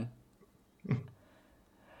fun.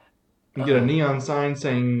 You get a neon sign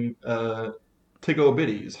saying "Tickle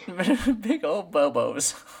Bitties." Big old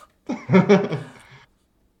Bobos.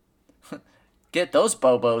 Get those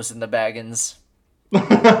Bobos in the baggins.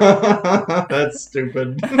 That's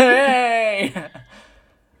stupid. Hey!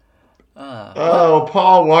 Oh,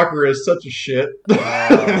 Paul Walker is such a shit. In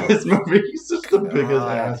this movie, he's just the biggest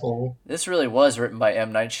God. asshole. This really was written by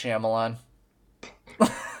M. Night Shyamalan.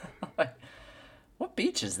 What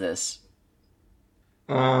beach is this?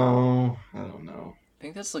 Oh, I don't know. I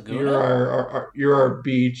think that's You're Laguna. you're our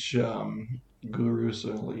beach guru,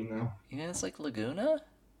 so you know. You think it's like Laguna?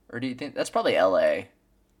 Or do you think that's probably LA?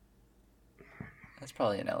 That's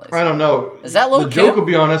probably in LA. I don't know. Is that Lil' the joke? Kim? Will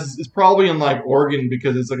be honest. It's probably in like Oregon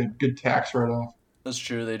because it's like a good tax write-off. That's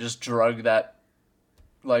true. They just drug that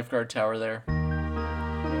lifeguard tower there.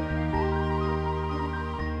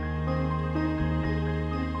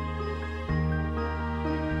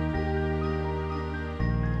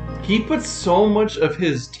 He put so much of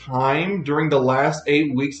his time during the last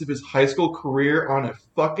 8 weeks of his high school career on a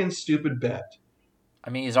fucking stupid bet. I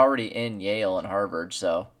mean, he's already in Yale and Harvard,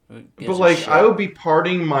 so who gives But a like, shit? I would be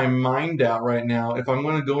partying my mind out right now if I'm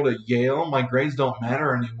going to go to Yale. My grades don't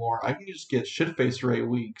matter anymore. I can just get shit faced for 8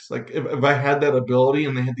 weeks. Like, if I had that ability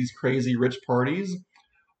and they had these crazy rich parties,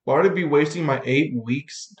 why would I be wasting my 8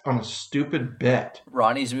 weeks on a stupid bet?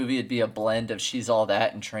 Ronnie's movie would be a blend of She's All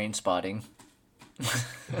That and Train Spotting.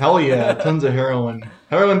 Hell yeah, tons of heroin.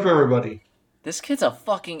 Heroin for everybody. This kid's a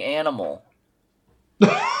fucking animal.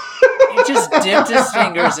 He just dipped his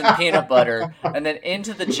fingers in peanut butter and then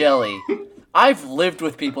into the jelly. I've lived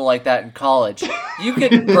with people like that in college. You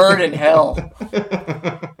could burn in hell.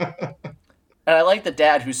 And I like the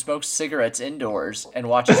dad who smokes cigarettes indoors and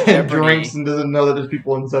watches Jeopardy Drinks and doesn't know that there's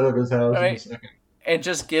people inside of his house in a Right. second. and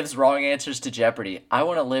just gives wrong answers to Jeopardy. I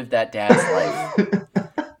want to live that dad's life.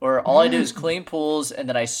 Where all I do is clean pools and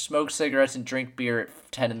then I smoke cigarettes and drink beer at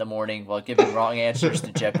 10 in the morning while giving wrong answers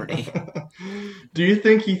to Jeopardy. Do you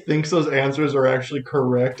think he thinks those answers are actually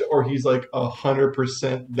correct, or he's like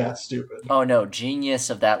 100% that stupid? Oh no, genius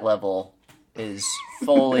of that level is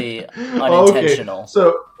fully unintentional.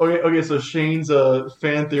 Okay. So Shane's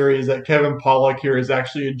fan theory is that Kevin Pollak here is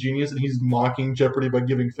actually a genius, and he's mocking Jeopardy by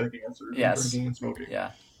giving fake answers, Yes. and drinking and smoking.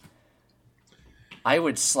 Yeah. I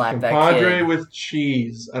would slap that Compadre kid. with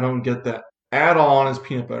cheese. I don't get that at all on his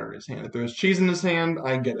peanut butter in his hand. If there's cheese in his hand,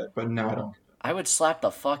 I get it, but no, I don't. I would slap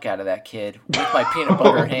the fuck out of that kid with my peanut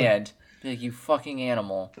butter hand. Be like, you fucking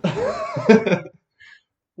animal.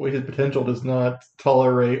 Wasted potential does not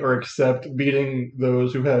tolerate or accept beating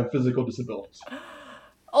those who have physical disabilities.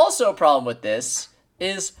 Also, a problem with this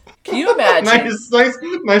is, can you imagine?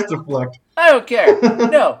 nice deflect. I don't care.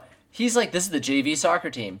 No. He's like, this is the JV soccer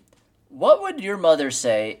team. What would your mother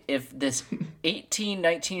say if this 18,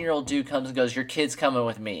 19-year-old dude comes and goes, your kid's coming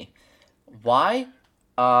with me? Why?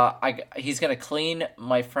 He's going to clean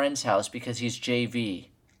my friend's house because he's JV.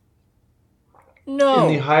 No.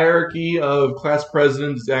 In the hierarchy of class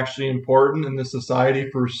presidents is actually important in this society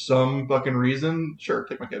for some fucking reason. Sure,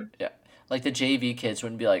 take my kid. Yeah. Like the JV kids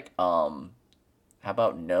wouldn't be like, how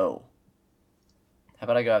about no? How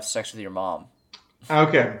about I go have sex with your mom?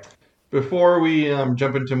 Okay. Before we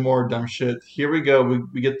jump into more dumb shit, here we go.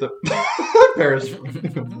 We get the Paris.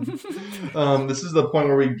 This is the point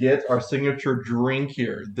where we get our signature drink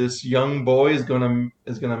here. This young boy is gonna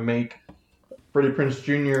make Freddie Prinze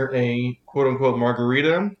Jr. a quote unquote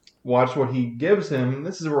margarita. Watch what he gives him.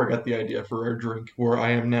 This is where I got the idea for our drink, where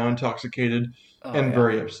I am now intoxicated and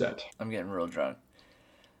very upset. I'm getting real drunk.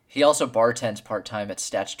 He also bartends part-time at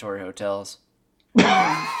statutory hotels.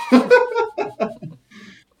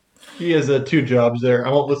 He has 2 jobs there. I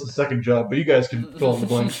won't list the second job, but you guys can fill in the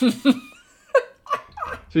blank. So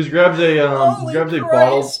he grabs a bottle.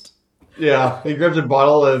 Christ. Yeah, he grabs a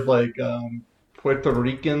bottle of like Puerto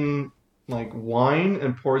Rican like wine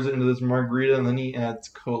and pours it into this margarita, and then he adds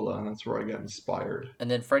cola, and that's where I got inspired. And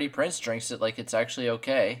then Freddie Prinze drinks it like it's actually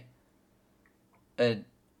okay.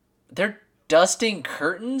 They're dusting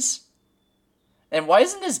curtains? And why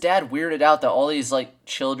isn't his dad weirded out that all these like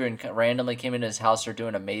children randomly came into his house or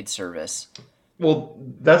doing a maid service? Well,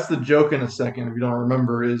 that's the joke in a second, if you don't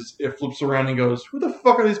remember, is it flips around and goes, "Who the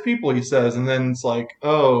fuck are these people?" he says, and then it's like,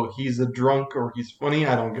 "Oh, he's a drunk or he's funny."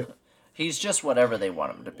 I don't get it. He's just whatever they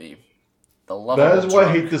want him to be. The That lovable is why I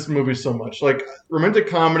drunk. hate this movie so much. Like, romantic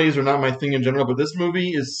comedies are not my thing in general, but this movie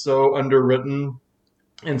is so underwritten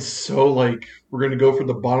and so, like, we're going to go for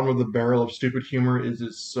the bottom of the barrel of stupid humor is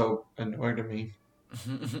just so annoying to me.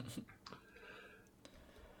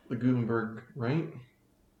 The Gutenberg, right?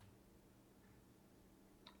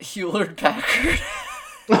 Hewlett Packard.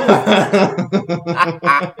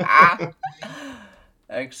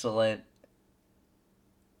 Excellent.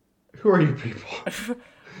 Who are you people? If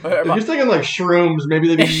I you're thinking like shrooms, maybe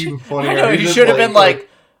they'd be even funnier. know, You're you just should have been like,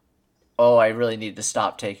 oh, I really need to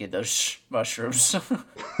stop taking those mushrooms.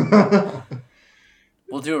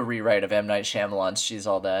 We'll do a rewrite of M. Night Shyamalan's She's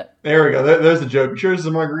All That. There we go. There's the joke. You sure this is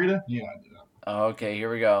a margarita? Yeah, I do. Oh, okay,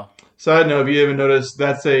 here we go. Side note: if you haven't noticed,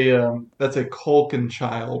 that's a Culkin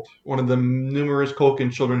child, one of the numerous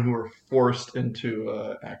Culkin children who were forced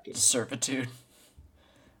into acting. Servitude.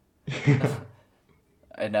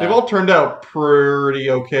 And, They've all turned out pretty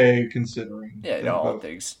okay considering. yeah, their all both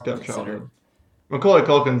things fucked up considered. childhood. Macaulay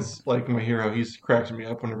Culkin's like my hero. He's cracks me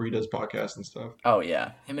up whenever he does podcasts and stuff. Oh,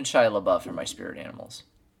 yeah. Him and Shia LaBeouf are my spirit animals.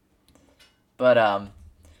 But,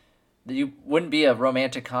 you wouldn't be a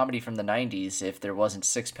romantic comedy from the 90s if there wasn't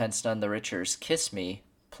Sixpence None the Richer's Kiss Me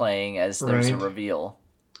playing as there's a Right. reveal.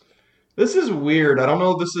 This is weird. I don't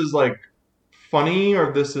know if this is like funny or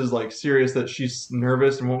if this is like serious that she's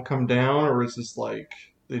nervous and won't come down, or is this like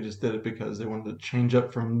they just did it because they wanted to change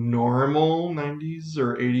up from normal 90s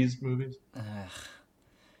or 80s movies? Ugh.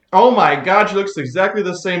 Oh my god, she looks exactly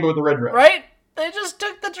the same but with the red dress. Right? They just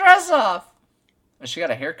took the dress off. She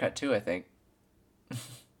got a haircut, too, I think.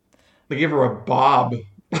 They gave her a bob.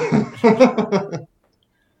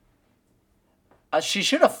 She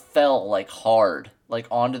should have fell, like, hard. Like,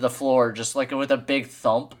 onto the floor, just, like, with a big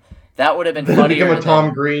thump. That would have been Then funnier become a Tom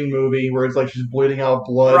than... Green movie where it's like she's bleeding out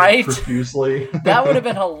blood Right? profusely. That would have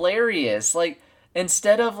been hilarious. Like,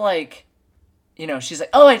 instead of, like... You know, she's like,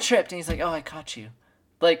 oh, I tripped. And he's like, oh, I caught you.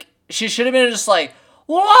 Like, she should have been just like,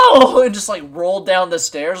 whoa! And just, like, rolled down the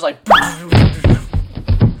stairs, like...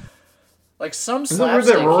 Like, some Isn't it weird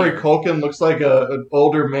slapstick that Rory here. Culkin looks like an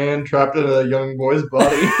older man trapped in a young boy's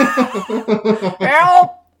body?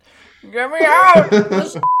 Help! Get me out!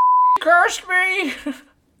 This cursed me!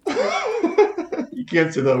 You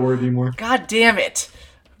can't say that word anymore. God damn it!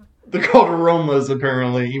 They're called aromas,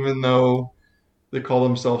 apparently, even though they call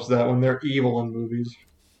themselves that when they're evil in movies.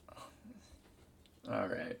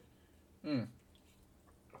 Alright.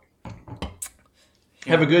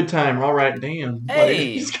 Have a good time. All right, damn. Hey! Like,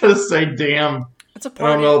 he's got to say damn. It's a I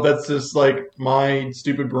party. don't know if that's just like my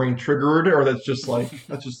stupid brain triggered or that's just like,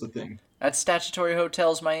 that's just the thing. That's Statutory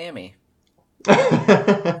Hotels Miami.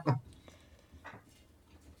 Bow,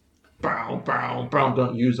 bow, bow,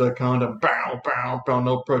 don't use a condom. Bow, bow, bow,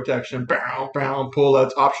 no protection. Bow, bow, pull,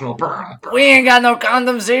 that's optional. Bow, bow. We ain't got no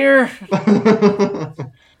condoms here!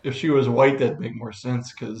 If she was white, that'd make more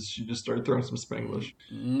sense because she just started throwing some Spanglish.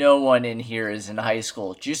 No one in here is in high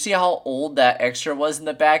school. Do you see how old that extra was in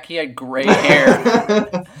the back? He had gray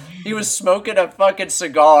hair. He was smoking a fucking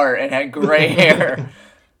cigar and had gray hair.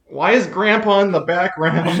 Why is Grandpa in the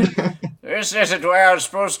background? This isn't where I was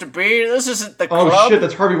supposed to be. This isn't the Oh club. shit,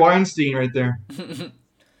 that's Harvey Weinstein right there.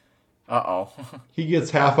 Uh-oh. He gets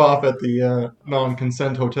half off at the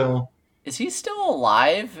non-consent hotel. Is he still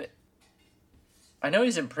alive? I know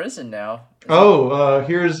he's in prison now.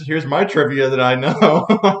 Here's my trivia that I know.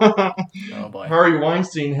 Oh boy. Harvey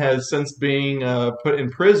Weinstein has, since being put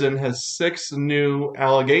in prison, has 6 new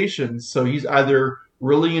allegations. So he's either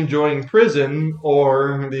really enjoying prison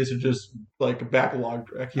or these are just like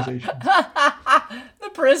backlogged accusations. The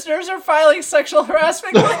prisoners are filing sexual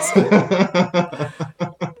harassment claims.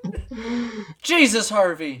 Jesus,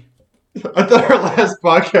 Harvey. I thought our last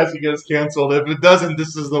podcast would get us canceled. If it doesn't,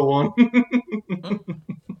 this is the one.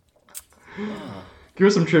 Give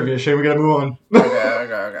us some trivia, Shane. We gotta move on.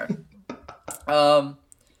 Okay.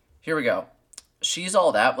 Here we go. She's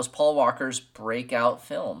All That was Paul Walker's breakout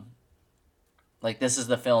film. Like, this is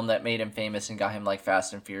the film that made him famous and got him, like,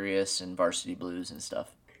 Fast and Furious and Varsity Blues and stuff.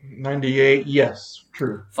 98, yes,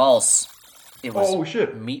 true. False. It was Oh,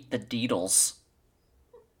 shit. Meet the Deedles.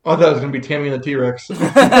 Oh, that was going to be Tammy and the T-Rex.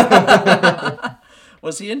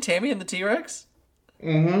 Was he in Tammy and the T-Rex?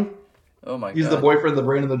 Mm-hmm. Oh, my God. He's the boyfriend, the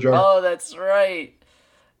brain in the jar. Oh, that's right.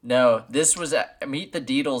 No, this was Meet the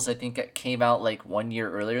Deedles. I think it came out like 1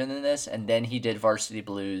 year earlier than this, and then he did Varsity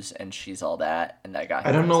Blues and She's All That, and that got him.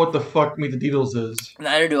 I don't know what the fuck Meet the Deedles is.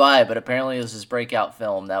 Neither do I, but apparently it was his breakout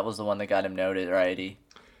film. That was the one that got him notoriety.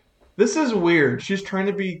 This is weird. She's trying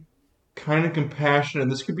to be kind of compassionate.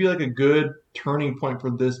 This could be like a good turning point for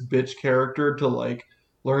this bitch character to like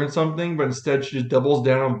learn something, but instead she just doubles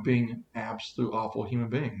down on being an absolute awful human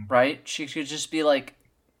being. Right? She could just be like,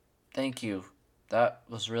 "Thank you. That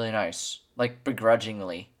was really nice." Like,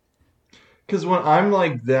 begrudgingly. Because when I'm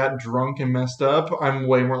like that drunk and messed up, I'm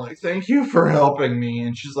way more like, thank you for helping me.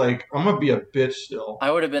 And she's like, I'm going to be a bitch still.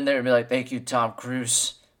 I would have been there and be like, "Thank you, Tom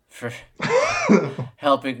Cruise, for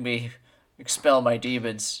helping me expel my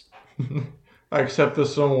demons." I accept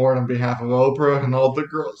this award on behalf of Oprah and all the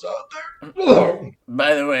girls out there.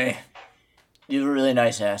 By the way, you have a really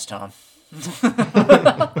nice ass, Tom.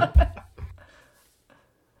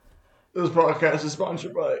 This podcast is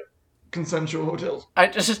sponsored by Consensual Hotels.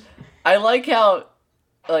 I like how,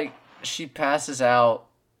 like, she passes out,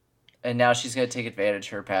 and now she's gonna take advantage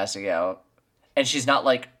of her passing out, and she's not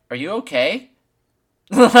like, "Are you okay?"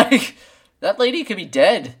 Like, that lady could be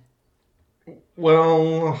dead.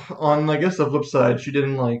 Well, on I guess the flip side, she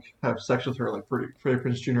didn't like have sex with her like Freddie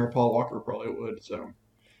Prinze Jr. or Paul Walker probably would. So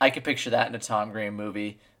I could picture that in a Tom Green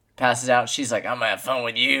movie. Passes out, and she's like, "I'm gonna have fun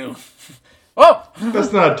with you." Whoa!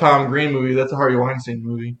 That's not a Tom Green movie. That's a Harvey Weinstein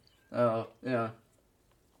movie. Oh, yeah.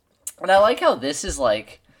 And I like how this is,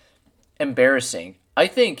 like, embarrassing. I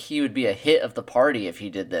think he would be a hit of the party if he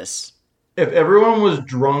did this. If everyone was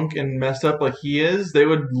drunk and messed up like he is, they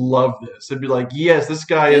would love this. It'd be like, yes, this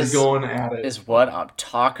guy is going at it. Is what I'm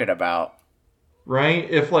talking about. Right?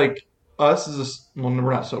 If, like, us as a... Well,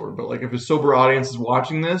 we're not sober, but, like, if a sober audience is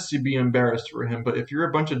watching this, you'd be embarrassed for him. But if you're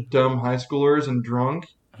a bunch of dumb high schoolers and drunk,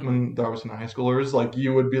 when I was not high schoolers, like,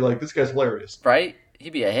 you would be like, this guy's hilarious. Right?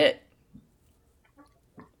 He'd be a hit.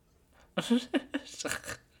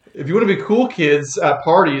 If you want to be cool kids at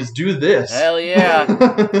parties, do this. Hell yeah.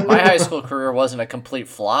 My high school career wasn't a complete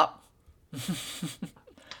flop.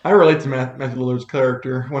 I relate to Matthew Lillard's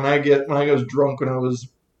character. When I was drunk when I was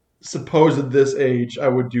supposed this age, I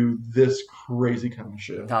would do this crazy kind of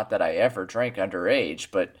shit. Not that I ever drank underage,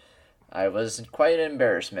 but I was quite an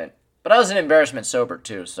embarrassment. But I was an embarrassment sober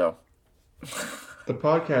too, so. The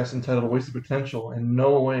podcast entitled Wasted Potential in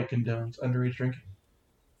no way condones underage drinking.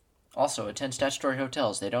 Also, attend statutory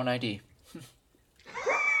hotels. They don't ID.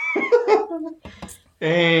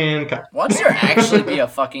 And cut. Why does there actually be a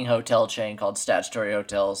fucking hotel chain called Statutory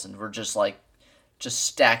Hotels, and we're just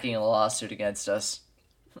stacking a lawsuit against us?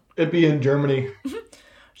 It'd be in Germany.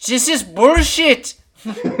 This is bullshit!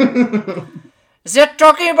 They're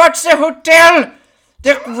talking about the hotel!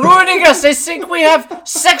 They're ruining us! They think we have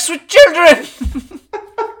sex with children!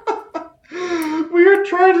 We are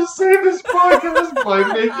trying to save this podcast by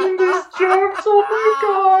making these jokes. Oh my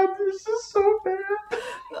god, this is so bad.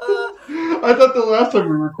 I thought the last time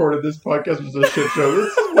we recorded this podcast was a shit show.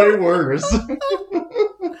 This is way worse.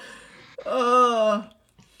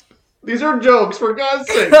 These are jokes, for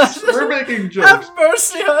God's sakes. We're making jokes. Have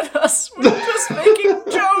mercy on us. We're just making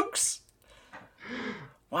jokes.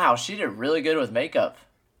 Wow, she did really good with makeup.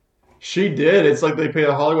 She did. It's like they pay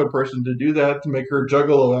a Hollywood person to do that to make her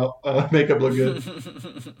juggalo makeup look good.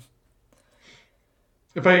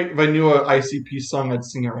 If I knew an ICP song, I'd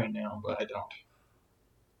sing it right now, but I don't.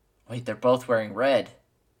 Wait, they're both wearing red.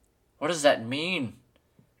 What does that mean?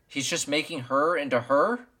 He's just making her into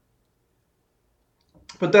her?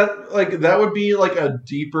 But that would be like a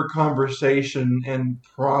deeper conversation and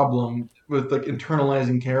problem with like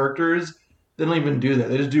internalizing characters. They don't even do that.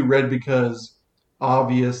 They just do red because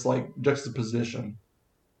obvious like juxtaposition.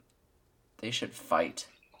 They should fight.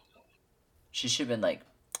 She should have been like,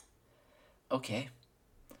 okay.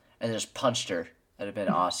 And just punched her. That'd have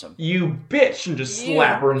been awesome. You bitch! And just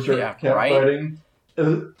slap her and start fighting.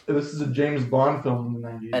 This is a James Bond film in the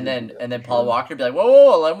 90s. And then Paul Walker would be like,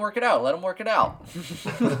 whoa, let him work it out. Let him work it out.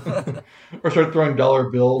 Or start throwing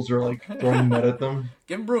dollar bills or like throwing mud at them.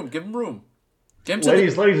 Give him room. Give him room.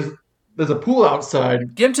 Ladies, there's a pool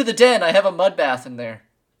outside. Give him to the den. I have a mud bath in there.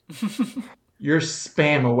 Your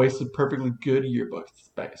spam, a wasted perfectly good yearbook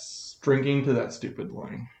space. Drinking to that stupid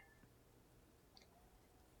line.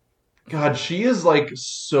 God, she is like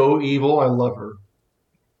so evil. I love her.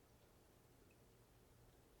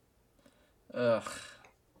 Ugh.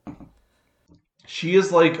 She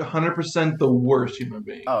is like 100% the worst human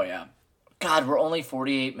being. Oh yeah. God, we're only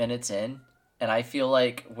 48 minutes in, and I feel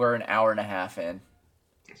like we're an hour and a half in.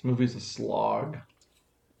 This movie's a slog.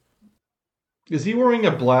 Is he wearing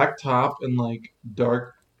a black top and like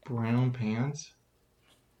dark brown pants?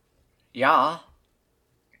 Yeah.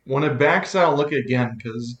 When it backs out, look again,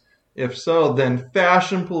 because if so, then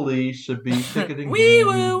fashion police should be ticketing Wee him.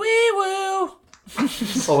 woo, wee woo.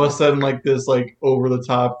 All of a sudden, like this, like over the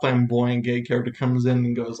top flamboyant gay character comes in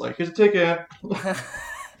and goes like, "Here's a ticket."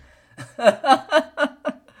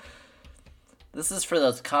 This is for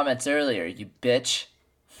those comments earlier, you bitch.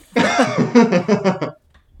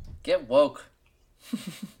 Get woke.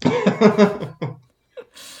 I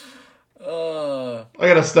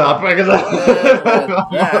gotta stop. I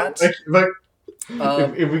gotta.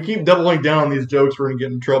 If we keep doubling down on these jokes, we're gonna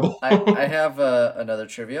get in trouble. I have another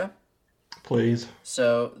trivia. Please.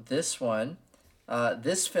 So this film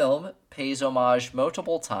pays homage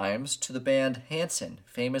multiple times to the band Hanson,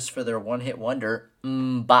 famous for their one-hit wonder,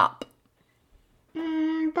 Bop.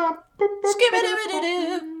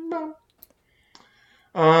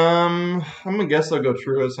 I'm gonna guess I'll go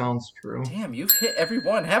true. It sounds true. Damn, you've hit every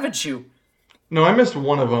one, haven't you? No, I missed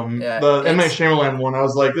one of them. Yeah, the M. Night Shyamalan one. I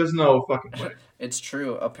was like, "There's no fucking way." It's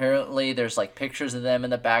true. Apparently, there's like pictures of them in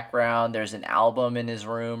the background. There's an album in his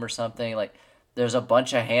room or something. Like, there's a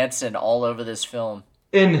bunch of Hanson all over this film.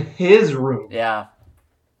 In his room. Yeah.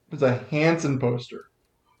 There's a Hanson poster.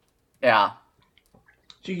 Yeah.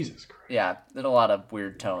 Jesus Christ. Yeah, there's a lot of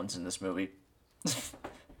weird tones in this movie.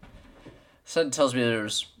 Something tells me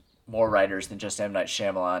there's more writers than just M. Night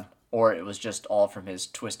Shyamalan, or it was just all from his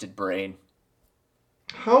twisted brain.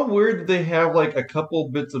 How weird did they have like a couple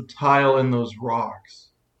bits of tile in those rocks?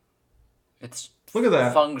 It's Look at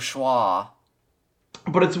that. Feng Shui.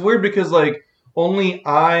 But it's weird because like only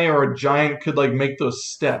I or a giant could like make those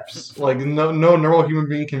steps. Like no normal human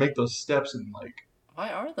being can make those steps and like. Why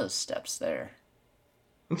are those steps there?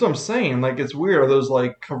 That's what I'm saying. Like it's weird. Are those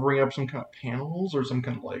like covering up some kind of panels or some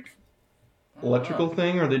kind of like electrical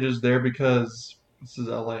thing? Or are they just there because this is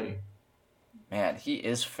LA? Man, he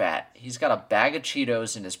is fat. He's got a bag of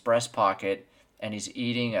Cheetos in his breast pocket, and he's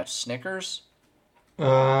eating a Snickers.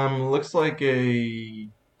 Looks like $100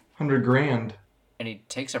 grand. And he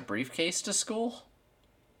takes a briefcase to school?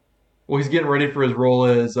 Well, he's getting ready for his role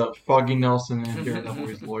as Foggy Nelson in Daredevil.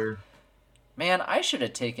 He's a lawyer. Man, I should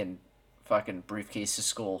have taken fucking briefcase to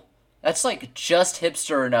school. That's like just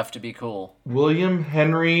hipster enough to be cool. William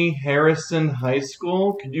Henry Harrison High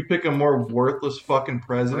School? Could you pick a more worthless fucking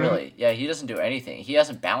president? Really? Yeah, he doesn't do anything. He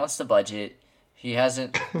hasn't balanced the budget. He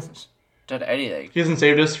hasn't done anything. He hasn't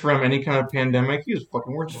saved us from any kind of pandemic. He was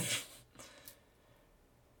fucking worthless.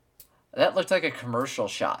 That looked like a commercial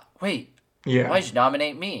shot. Wait, Yeah. why'd you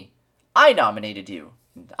nominate me? I nominated you.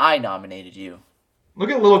 I nominated you. Look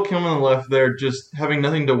at Lil' Kim on the left there, just having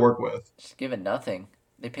nothing to work with. Just given nothing.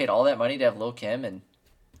 They paid all that money to have Lil' Kim and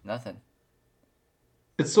nothing.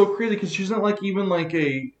 It's so crazy because she's not like even like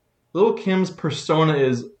a Lil' Kim's persona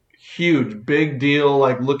is huge, big deal.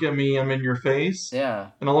 Like, look at me, I'm in your face.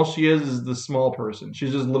 Yeah. And all she is the small person.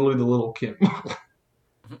 She's just literally the little Kim.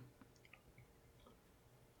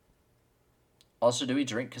 Also, do we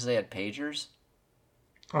drink because they had pagers?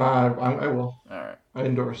 I will. All right. I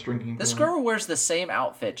endorse drinking. This girl wears the same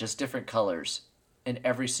outfit, just different colors in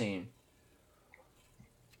every scene.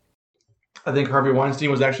 I think Harvey Weinstein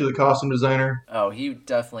was actually the costume designer. Oh, he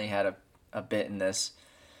definitely had a bit in this.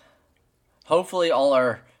 Hopefully, all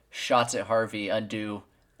our shots at Harvey undo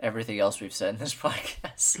everything else we've said in this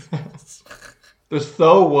podcast. They're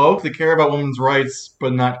so woke. They care about women's rights,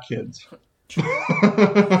 but not kids.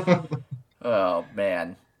 Oh,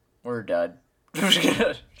 man. We're done.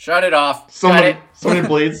 Shut it off. So Cut many, it. so many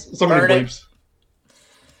bleeps. So many Burn it. bleeps.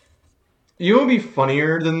 You know what would be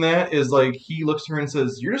funnier than that is like he looks at her and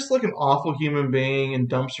says, "You're just like an awful human being," and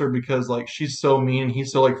dumps her because like she's so mean and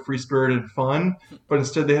he's so like free spirited and fun. But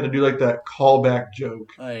instead they had to do like that callback joke.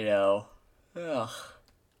 I know. Ugh.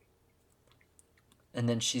 And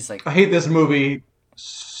then she's like, I hate this movie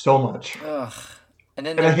so much. ugh. And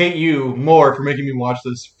then And I hate you more for making me watch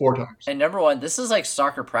this 4 times. and number one, this is like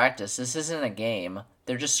soccer practice. This isn't a game.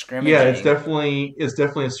 They're just scrimmaging. Yeah, it's definitely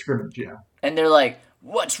a scrimmage, yeah. And they're like,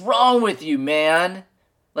 "What's wrong with you, man?"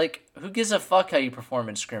 Like, who gives a fuck how you perform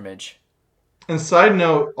in scrimmage? And side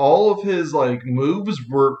note, all of his like moves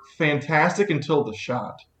were fantastic until the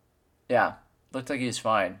shot. Yeah, looked like he was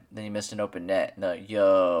fine. Then he missed an open net. And they're like,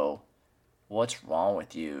 "Yo, what's wrong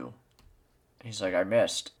with you?" He's like, "I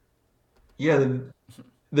missed." Yeah,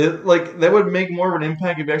 like that would make more of an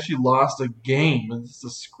impact if you actually lost a game. It's a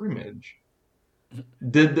scrimmage.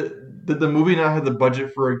 Did the movie not have the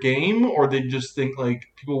budget for a game, or they just think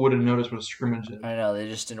like people wouldn't notice what a scrimmage is? I know, they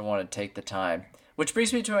just didn't want to take the time. Which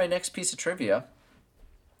brings me to my next piece of trivia.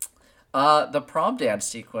 The prom dance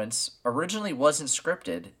sequence originally wasn't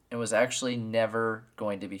scripted and was actually never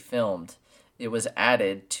going to be filmed. It was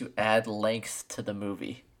added to add length to the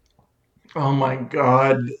movie. Oh my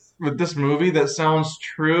God. With this movie, that sounds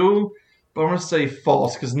true, but I'm gonna say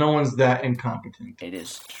false because no one's that incompetent. It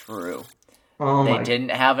is true. Oh They my.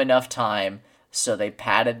 didn't have enough time, so they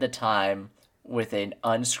padded the time with an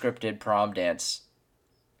unscripted prom dance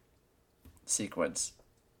sequence.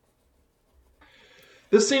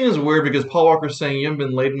 This scene is weird because Paul Walker's saying you haven't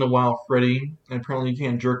been late in a while, Freddie, and apparently you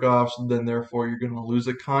can't jerk off, so then therefore you're gonna lose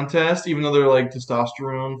a contest, even though they're like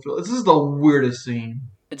testosterone. This is the weirdest scene.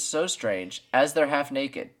 It's so strange, as they're half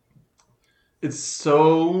naked. It's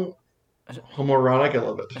so homoerotic. I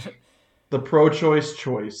love it. The pro-choice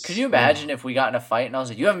choice. Could you Ugh. imagine if we got in a fight and I was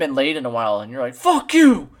like, "You haven't been late in a while," and you're like, "Fuck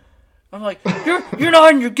you!" I'm like, "You're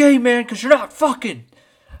not in your game, man, because you're not fucking.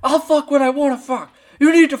 I'll fuck when I want to fuck.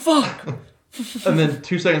 You need to fuck." And then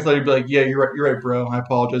 2 seconds later, you'd be like, "Yeah, you're right, bro. I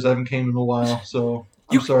apologize. I haven't came in a while, so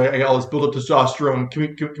I'm You sorry. I got all this built up testosterone.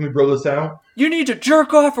 Can we bro this out?" you need to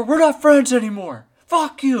jerk off, or we're not friends anymore.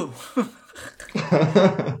 Fuck you.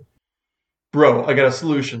 Bro, I got a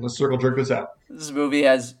solution. Let's circle jerk this out. This movie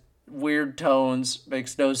has weird tones,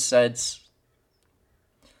 makes no sense.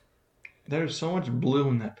 There's so much blue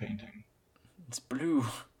in that painting. It's blue.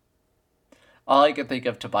 All I can think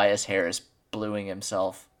of Tobias Harris bluing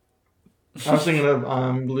himself. I was thinking of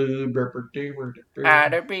blue.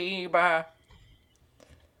 Adabiba.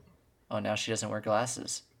 Oh, now she doesn't wear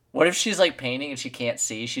glasses. What if she's like painting and she can't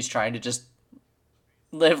see? She's trying to just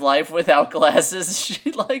live life without glasses.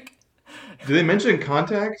 She like, Did they mention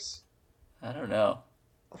contacts? I don't know.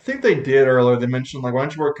 I think they did earlier. They mentioned like, "Why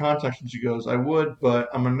don't you wear contacts?" And she goes, "I would, but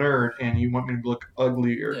I'm a nerd, and you want me to look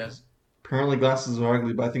uglier." Yeah. Apparently, glasses are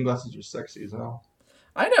ugly, but I think glasses are sexy as hell.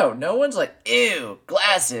 I know. No one's like, ew,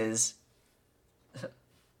 glasses.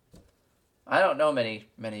 I don't know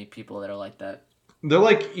many people that are like that. They're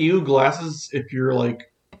like ew glasses if your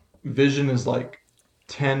like vision is like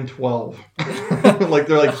 10, 12. Like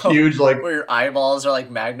they're like huge, like Where your eyeballs are like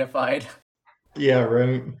magnified. yeah,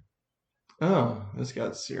 right. Oh, this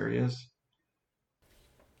got serious.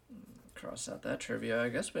 Cross out that trivia. I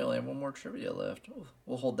guess we only have one more trivia left.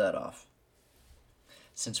 We'll hold that off.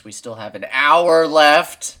 Since we still have an hour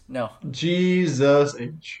left. No, Jesus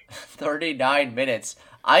H. 39 minutes.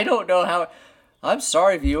 I don't know how. I'm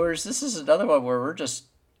sorry, viewers. This is another one where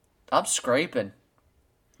I'm scraping.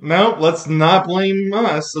 No, let's not blame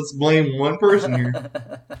us. Let's blame one person here.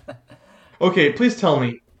 Okay, please tell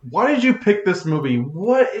me, why did you pick this movie?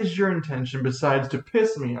 What is your intention besides to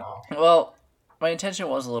piss me off? Well, my intention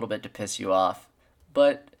was a little bit to piss you off,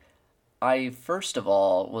 but I first of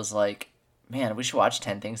all was like, man, we should watch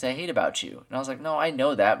 10 Things I Hate About You. And I was like, no, I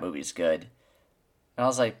know that movie's good. And I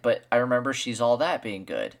was like, but I remember She's All That being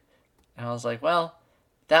good. And I was like, well,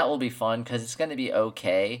 that will be fun because it's going to be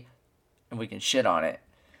okay and we can shit on it.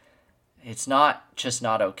 It's not just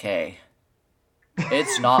not okay.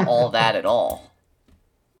 It's not all that at all.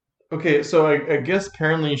 Okay, so I guess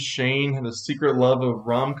apparently Shane had a secret love of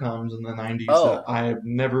rom-coms in the 90s that Oh, I have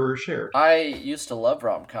never shared. I used to love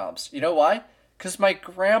rom-coms. You know why? Because my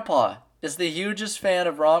grandpa is the hugest fan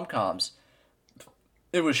of rom-coms.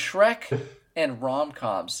 It was Shrek and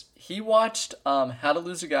rom-coms. He watched How to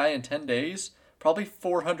Lose a Guy in 10 Days probably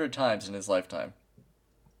 400 times in his lifetime.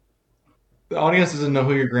 The audience doesn't know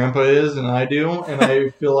who your grandpa is, and I do, and I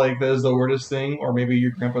feel like that is the weirdest thing, or maybe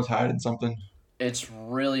your grandpa's hiding something. It's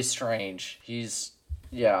really strange.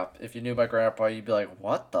 Yeah, if you knew my grandpa, you'd be like,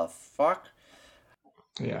 what the fuck?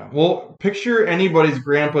 Yeah. Well, picture anybody's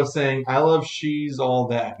grandpa saying, "I love She's All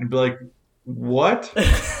That," and be like, "What?"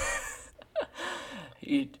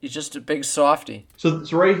 He's just a big softy. So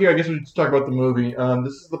right here, I guess we should talk about the movie.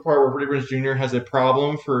 This is the part where Freddie Prinze Jr. has a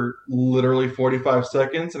problem for literally 45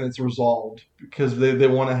 seconds, and it's resolved because they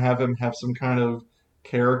want to have him have some kind of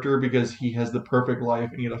character because he has the perfect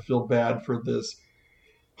life, and you gotta feel bad for this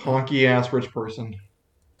honky ass rich person.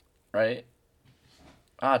 Right?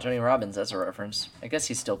 Ah, Tony Robbins, that's a reference. I guess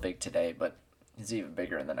he's still big today, but he's even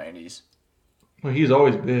bigger in the 90s. Well, he's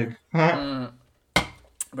always big. Bro,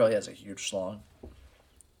 he has a huge schlong.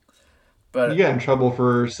 You got in trouble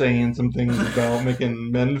for saying some things about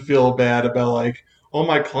making men feel bad about like, oh,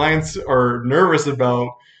 my clients are nervous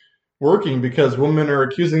about working because women are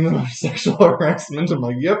accusing them of sexual harassment. I'm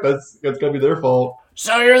like, yep, that's gotta be their fault.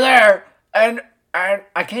 So you're there, and I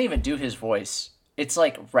can't even do his voice. It's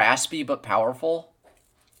like raspy but powerful.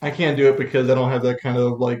 I can't do it because I don't have that kind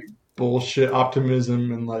of like bullshit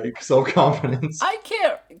optimism and like self-confidence. I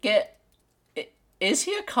can't get. Is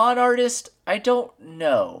he a con artist? I don't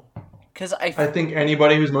know. Because I think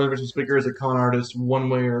anybody who's a motivational speaker is a con artist one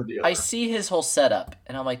way or the I other. see his whole setup,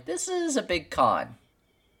 and I'm like, this is a big con.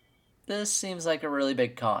 This seems like a really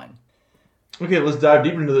big con. Okay, let's dive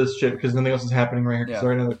deeper into this shit because nothing else is happening right here because Yeah.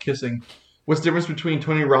 right now they're kissing. What's the difference between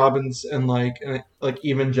Tony Robbins and like an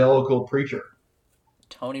evangelical preacher?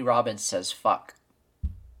 Tony Robbins says fuck.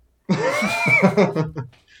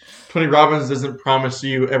 Tony Robbins doesn't promise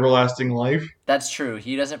you everlasting life. That's true.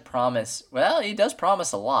 He doesn't promise. Well, he does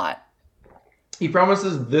promise a lot. He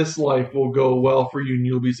promises this life will go well for you and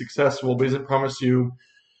you'll be successful, but he doesn't promise you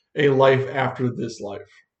a life after this life.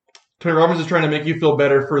 Tony Robbins is trying to make you feel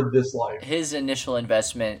better for this life. His initial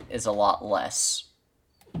investment is a lot less.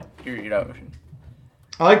 You know,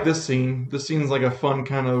 I like this scene. This scene's like a fun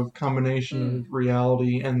kind of combination of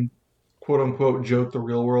reality and quote unquote joke the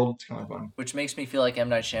real world. It's kind of fun. which makes me feel like M.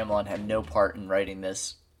 Night Shyamalan had no part in writing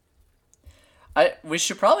this. We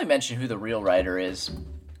should probably mention who the real writer is.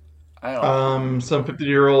 I don't know. Some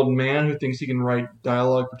 50-year-old man who thinks he can write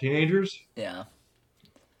dialogue for teenagers. Yeah.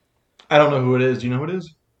 I don't know who it is. Do you know who it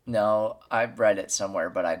is? No, I've read it somewhere,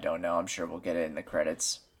 but I don't know. I'm sure we'll get it in the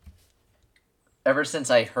credits. Ever since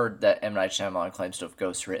I heard that M. Night Shyamalan claims to have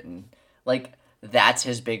ghostwritten, like, that's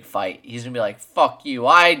his big fight. He's gonna be like, fuck you,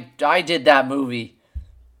 I did that movie.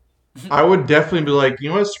 I would definitely be like, you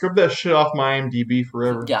know what? Scrub that shit off my IMDb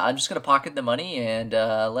forever. Yeah, I'm just gonna pocket the money and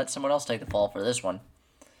let someone else take the fall for this one.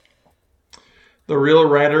 The real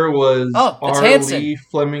writer was Oh, it's R. Hanson. Lee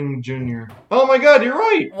Fleming Jr. Oh my god, you're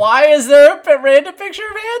right. Why is there a random picture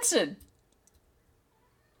of Hanson?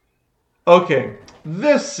 Okay,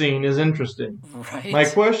 this scene is interesting. Right? My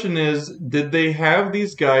question is, did they have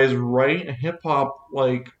these guys write hip hop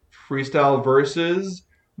like freestyle verses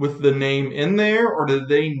with the name in there, or did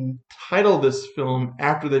they title this film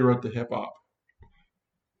after they wrote the hip hop?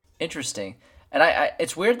 Interesting. And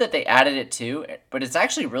it's weird that they added it too, but it's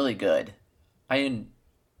actually really good. I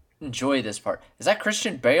enjoy this part. Is that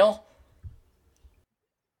Christian Bale?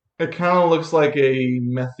 It kind of looks like a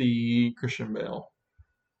methy Christian Bale.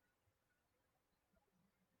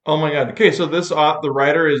 Oh my god. Okay, so this the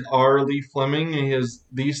writer is R. Lee Fleming, and he has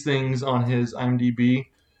these things on his IMDb: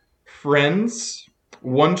 Friends,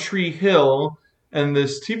 One Tree Hill, and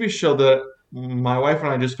this TV show that my wife and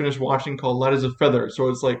I just finished watching called Light as a Feather. So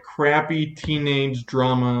it's like crappy teenage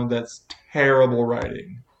drama that's terrible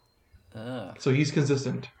writing. Ugh. So he's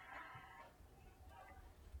consistent.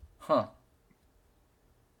 Huh.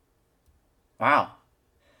 Wow.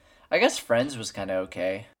 I guess Friends was kind of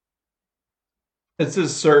okay. It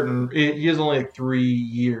says certain. He has only like 3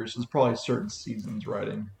 years. It's probably certain seasons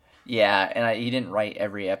writing. Yeah, and he didn't write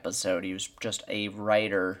every episode. He was just a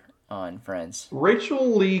writer on Friends.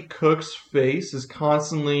 Rachel Lee Cook's face is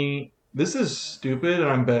constantly, this is stupid and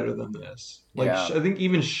I'm better than this. Like, Yeah. I think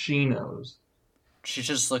even she knows. She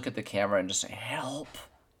just look at the camera and just say, help.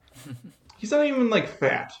 He's not even like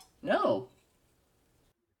fat. No.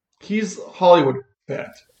 He's Hollywood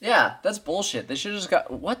fat. Yeah, that's bullshit. They should have just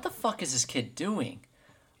got. What the fuck is this kid doing?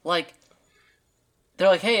 Like, they're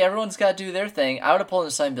like, hey, everyone's got to do their thing. I would have pulled him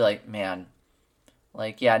aside and be like, man,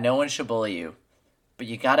 like, yeah, no one should bully you, but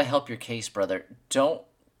you got to help your case, brother. Don't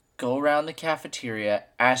go around the cafeteria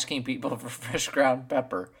asking people for fresh ground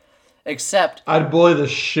pepper. Except, I'd bully the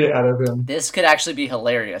shit out of him. this could actually be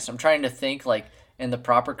hilarious. I'm trying to think, like, in the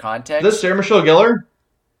proper context. Is this Sarah Michelle Gellar?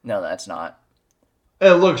 No, that's not.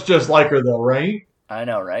 It looks just like her though, right? I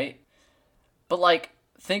know, right? But, like,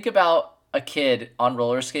 think about a kid on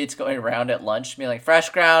roller skates going around at lunch being like, fresh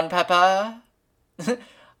ground pepper.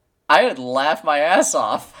 I would laugh my ass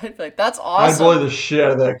off. I'd be like, that's I'd awesome. bully the shit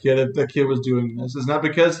out of that kid if that kid was doing this. It's not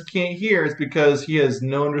because he can't hear, it's because he has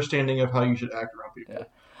no understanding of how you should act around people. Yeah.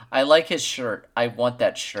 I like his shirt. I want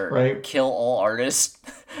that shirt. Right. Kill all artists.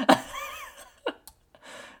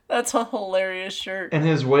 That's a hilarious shirt. And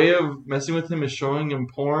his way of messing with him is showing him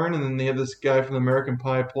porn, and then they have this guy from American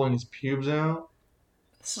Pie pulling his pubes out.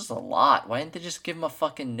 This is a lot. Why didn't they just give him a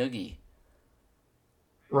fucking noogie?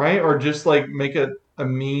 Right? Or just like make a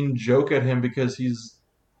mean joke at him because he's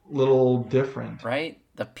a little different. Right?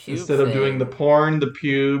 The pube Instead of thing. doing the porn, the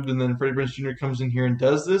pubes, and then Freddie Prinze Jr. comes in here and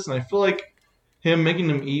does this, and I feel like him making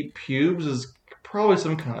him eat pubes is probably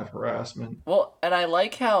some kind of harassment. Well, and I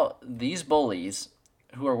like how these bullies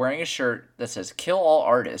who are wearing a shirt that says kill all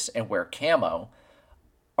artists and wear camo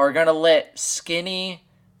are going to let skinny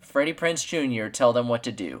Freddie Prinze Jr. tell them what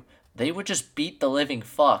to do. They would just beat the living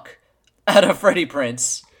fuck out of Freddie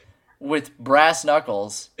Prinze with brass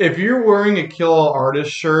knuckles. If you're wearing a Kill All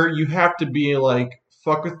Artist shirt, you have to be like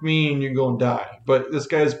fuck with me and you're going to die. But this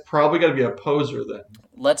guy's probably got to be a poser then.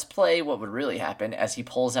 Let's play what would really happen as he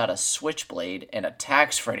pulls out a switchblade and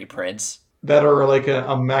attacks Freddie Prinze. That or like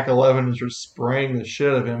a Mac 11 is just spraying the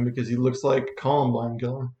shit out of him because he looks like a Columbine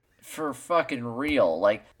killer. For fucking real.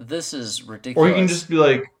 Like, this is Or ridiculous. he can just be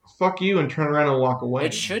like, fuck you, and turn around and walk away.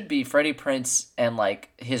 It should be Freddie Prinze and, like,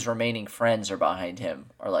 his remaining friends are behind him.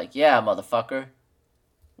 Or like, yeah, motherfucker.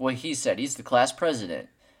 What he said, he's the class president.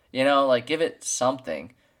 You know, like, give it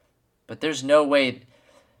something. But there's no way.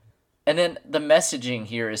 And then the messaging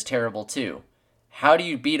here is terrible, too. How do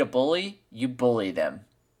you beat a bully? You bully them.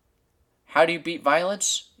 How do you beat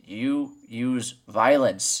violence? You use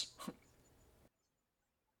violence.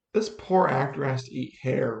 This poor actor has to eat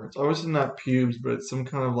hair. It's obviously not pubes, but it's some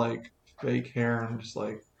kind of like fake hair. I'm just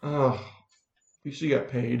like, ugh. He should got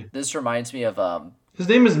paid. This reminds me of His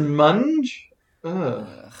name is Munge?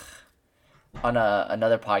 Ugh. on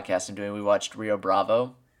another podcast I'm doing, we watched Rio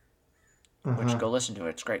Bravo, which go listen to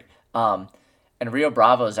it. It's great. And Rio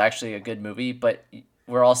Bravo is actually a good movie, but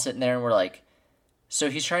we're all sitting there and we're like, so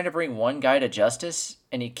he's trying to bring one guy to justice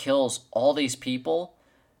and he kills all these people?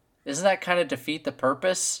 Doesn't that kind of defeat the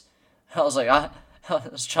purpose? I was like,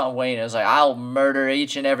 it was John Wayne. I was like, I'll murder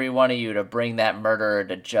each and every one of you to bring that murderer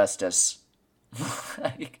to justice.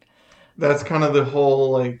 Like, That's kind of the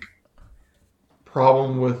whole like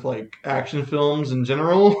problem with like action films in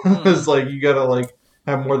general. Is like you gotta like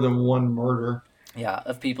have more than one murder. yeah,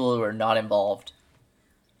 of people who are not involved.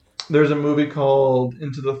 There's a movie called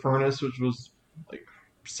Into the Furnace, which was like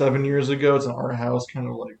 7 years ago. It's an art house kind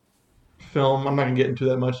of like film. I'm not gonna get into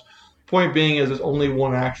that much. Point being is there's only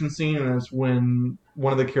one action scene, and it's when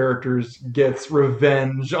one of the characters gets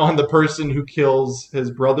revenge on the person who kills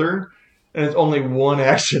his brother, and it's only one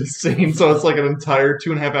action scene, so it's like an entire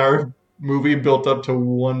 2.5 hour movie built up to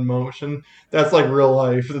one motion. That's like real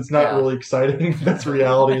life. It's not really exciting. That's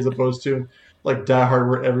reality as opposed to like Die Hard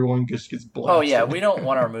where everyone just gets blasted. Oh yeah, we don't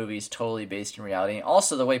want our movies totally based in reality.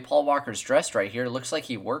 Also, the way Paul Walker's dressed right here looks like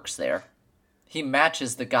he works there. He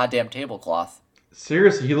matches the goddamn tablecloth.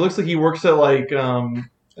 Seriously, he looks like he works at like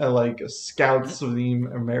a Scouts of the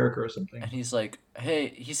America or something. And he's like, hey,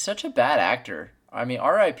 he's such a bad actor. I mean,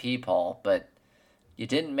 R.I.P. Paul, but you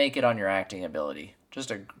didn't make it on your acting ability.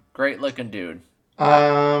 Just a great looking dude.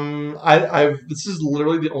 This is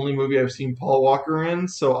literally the only movie I've seen Paul Walker in,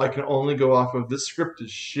 so I can only go off of this script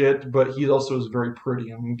is shit, but he also is very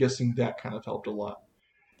pretty. I'm guessing that kind of helped a lot.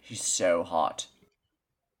 He's so hot.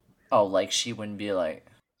 Oh, like she wouldn't be like...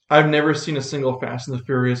 I've never seen a single Fast and the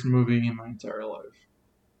Furious movie in my entire life.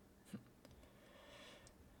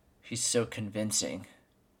 He's so convincing.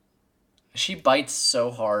 She bites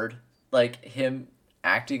so hard. Like, him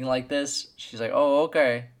acting like this, she's like, oh,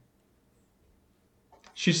 okay.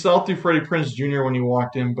 She saw through Freddie Prinze Jr. when he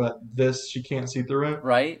walked in, but this, she can't see through it.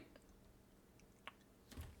 Right?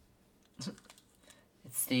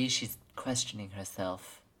 See, she's questioning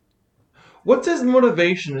herself. What's his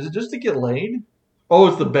motivation? Is it just to get laid? Oh,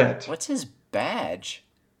 it's the bet. What's his badge?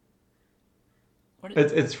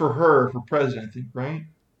 It's for her, for president, I think, right?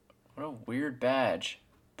 What a weird badge.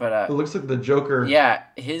 But It looks like the Joker. yeah,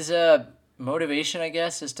 his motivation, I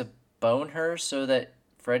guess, is to bone her so that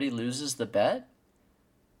Freddy loses the bet.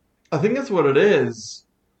 I think that's what it is.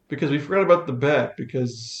 Because we forgot about the bet,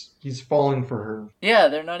 because he's falling for her. Yeah,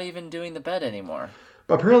 they're not even doing the bet anymore.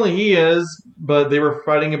 Apparently he is, but they were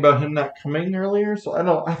fighting about him not coming earlier. So I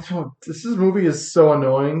don't. This movie is so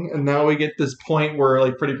annoying, and now we get this point where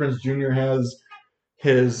like Freddie Prinze Jr. has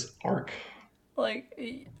his arc.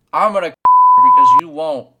 Like, I'm gonna because you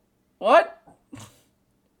won't. What?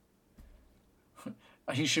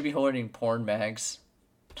 You should be hoarding porn mags.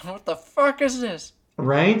 What the fuck is this?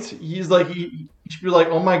 Right? He's like he should be like,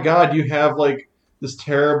 oh my god, you have like this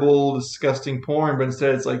terrible, disgusting porn, but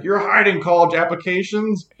instead it's like you're hiding college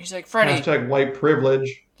applications. He's like, Freddy, Hashtag white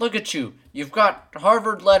privilege. look at you. You've got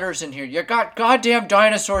Harvard letters in here. You got goddamn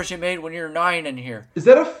dinosaurs you made when you were 9 in here. Is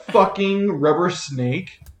that a fucking rubber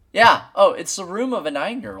snake? Yeah. Oh, it's the room of a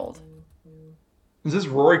 9-year-old. Is this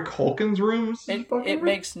Rory Culkin's room? It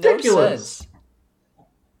makes no sense.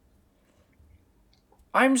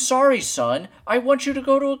 I'm sorry, son. I want you to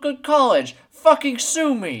go to a good college. Fucking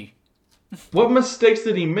sue me. What mistakes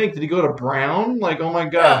did he make? Did he go to Brown? Like, oh my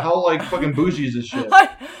god, how like fucking bougie is this shit?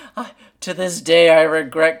 To this day, I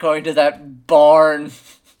regret going to that barn.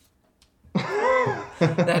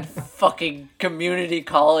 That fucking community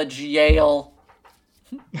college, Yale.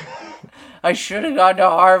 I should have gone to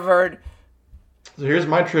Harvard. So here's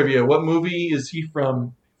my trivia. What movie is he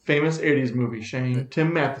from? Famous 80s movie, Shane.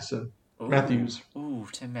 Tim Matheson. Matthews. Ooh,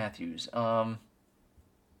 Tim Matthews.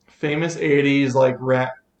 Famous 80s like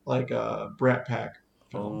Brat Pack.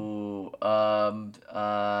 Oh,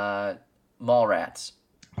 Mallrats.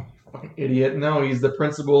 Fucking idiot. No, he's the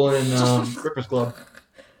principal in Breakfast Club.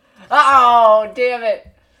 Oh, damn it!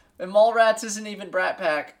 And Mallrats isn't even Brat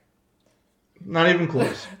Pack. Not even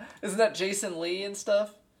close. Isn't that Jason Lee and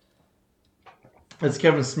stuff? It's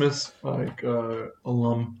Kevin Smith's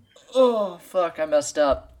alum. Oh, fuck, I messed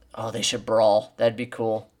up. Oh, they should brawl. That'd be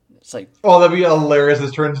cool. It's like, Oh, that'd be hilarious.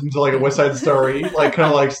 This turns into like a West Side Story, like kind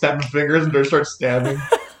of like snapping fingers and they start stabbing.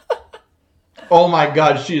 Oh my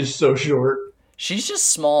god, she is so short. she's just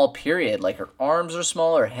small, period. Like, her arms are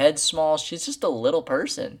small, her head's small. She's just a little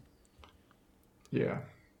person. Yeah.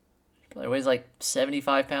 Probably weighs like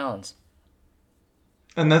 75 pounds.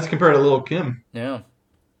 And that's compared to Little Kim. Yeah.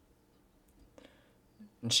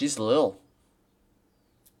 And she's little.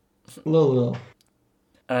 Little.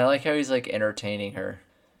 And I like how he's like entertaining her.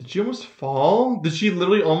 Did she almost fall? Did she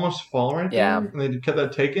literally almost fall right Yeah. there? And they kept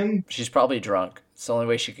that taken? She's probably drunk. It's the only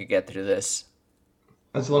way she could get through this.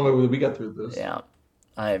 That's the only way we got through this. Yeah.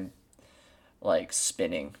 I'm like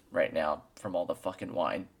spinning right now from all the fucking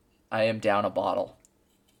wine. I am down a bottle.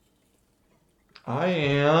 I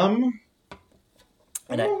am. I'm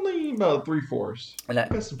And I- only about 3/4. And I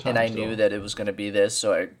got some time and I still. knew that it was going to be this,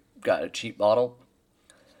 so I got a cheap bottle.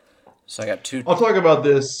 So I got two. I'll talk about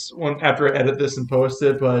this one after I edit this and post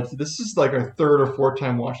it, but this is like our third or fourth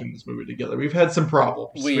time watching this movie together. We've had some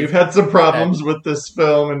problems. We've had some problems with this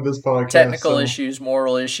film and this podcast. Technical so- issues,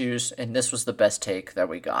 moral issues, and this was the best take that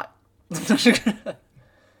we got.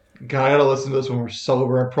 God, I gotta listen to this when we're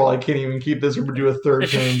sober. I probably can't even keep this or do a third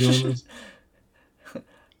time doing this.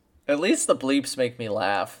 At least the bleeps make me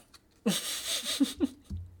laugh.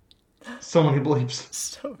 So many bleeps.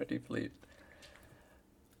 So many bleeps.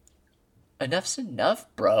 Enough's enough,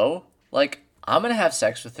 bro. Like, I'm gonna have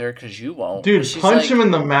sex with her because you won't. Dude, She's punch like- him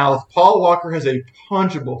in the mouth. Paul Walker has a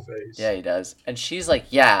punchable face. Yeah, he does. And she's like,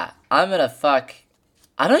 yeah, I'm gonna fuck.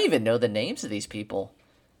 I don't even know the names of these people.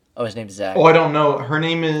 Oh, his name's Zach. Oh, I don't know. Her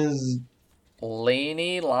name is...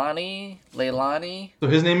 Leilani, So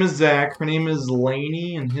his name is Zach, her name is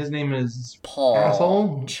Lainey, and his name is... Paul,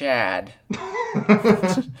 Asshole? Chad,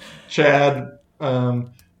 Chad,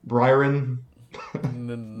 Byron,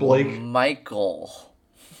 Blake. Michael,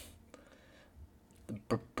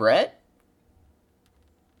 Brett,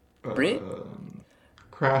 Brit?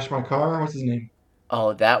 Crash My Car? What's his name?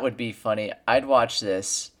 Oh, that would be funny. I'd watch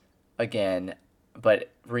this again,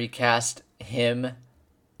 but recast him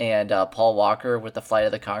and Paul Walker with the Flight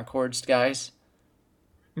of the Conchords guys.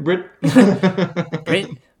 Brit. Brit,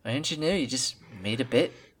 why didn't you know? You just made a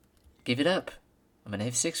bit. Give it up. I'm gonna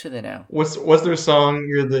have sex with her now. What's their song?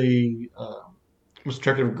 You're the most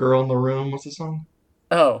attractive girl in the room. What's the song?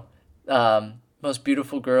 Oh, most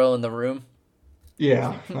beautiful girl in the room.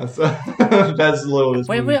 Yeah, that's that's literally this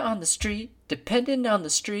When movie. we're on the street, depending on the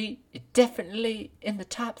street, you're definitely in the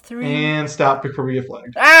top 3. And stop before we get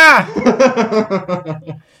flagged. Ah!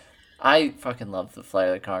 I fucking love the Flight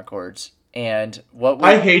of the Conchords. And what we...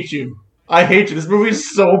 I hate you. I hate you. This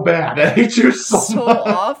movie's so bad. I hate you so, so much.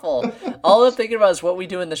 awful. All I'm thinking about is What We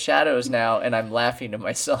Do in the Shadows now, and I'm laughing to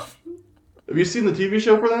myself. Have you seen the TV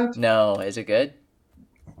show for that? No, is it good?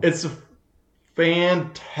 It's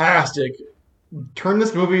fantastic. Turn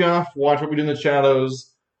this movie off. Watch What We Do in the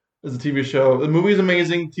Shadows. It's a TV show. The movie is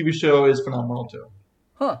amazing. TV show is phenomenal too.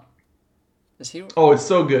 Huh. Is he... Oh, it's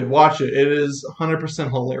so good. Watch it. It is 100%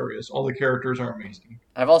 hilarious. All the characters are amazing.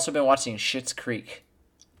 I've also been watching Schitt's Creek.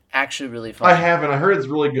 Actually really fun. I haven't. I heard it's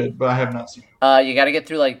really good, but I have not seen it. You gotta get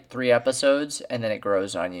through like 3 episodes, and then it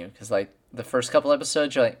grows on you. Because like the first couple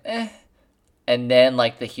episodes, you're like, eh. And then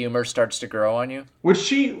like the humor starts to grow on you. Would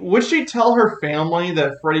she tell her family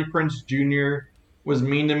that Freddie Prinze Jr. was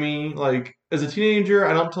mean to me? Like, as a teenager,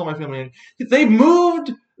 I don't tell my family. They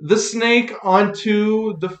moved the snake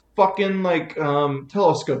onto the fucking, like,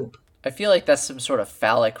 telescope. I feel like that's some sort of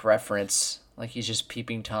phallic reference. Like he's just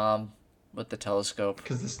peeping Tom with the telescope.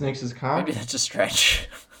 Because the snake's his cock? Maybe that's a stretch.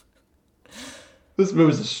 This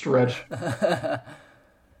movie's a stretch.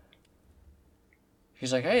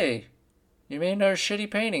 He's like, hey, you made another shitty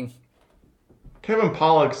painting. Kevin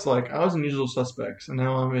Pollak's like, I was in Usual Suspects, and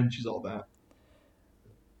now I'm in She's All That.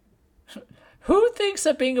 Who thinks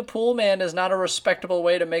that being a pool man is not a respectable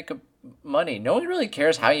way to make money? No one really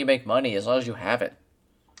cares how you make money as long as you have it.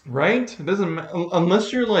 Right? It doesn't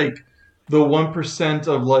unless you're like the 1%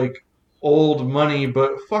 of like old money,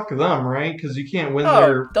 but fuck them, right? Because you can't win Oh,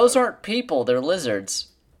 their those aren't people. They're lizards.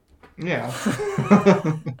 yeah.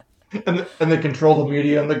 and they control the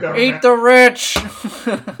media and the government. Eat the rich!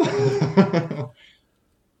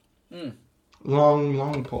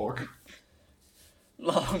 Long pork.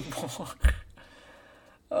 Long pork.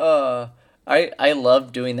 I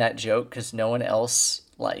love doing that joke because no one else,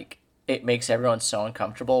 like, it makes everyone so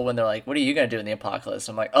uncomfortable when they're like, what are you going to do in the apocalypse?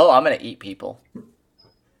 I'm like, oh, I'm going to eat people.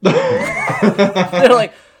 They're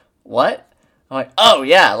like, what? I'm like, oh,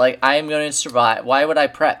 yeah, like, I'm going to survive. Why would I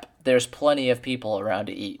prep? There's plenty of people around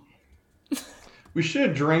to eat. We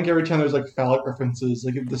should drink every time there's like phallic references.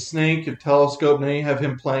 Like if the snake, if telescope, now you have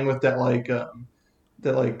him playing with The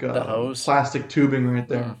hose. plastic tubing right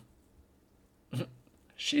Mm. there.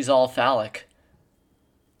 She's all phallic.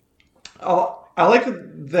 I like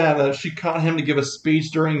that she caught him to give a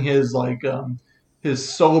speech during his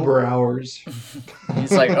sober hours.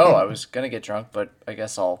 He's like, oh, I was going to get drunk, but I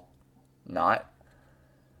guess I'll not.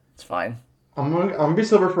 It's fine. I'm gonna be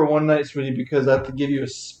sober for one night, sweetie, because I have to give you a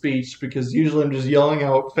speech. Because usually I'm just yelling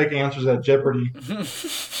out fake answers at Jeopardy.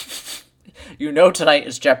 You know tonight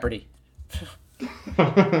is Jeopardy.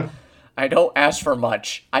 I don't ask for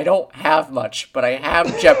much. I don't have much, but I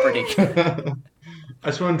have Jeopardy. I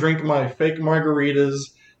just want to drink my fake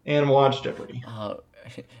margaritas and watch Jeopardy.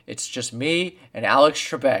 It's just me and Alex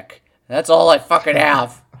Trebek. That's all I fucking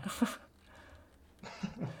have.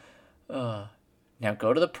 Now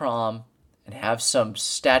go to the prom and have some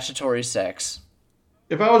statutory sex.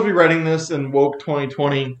 If I was rewriting this in woke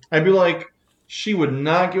 2020, I'd be like, she would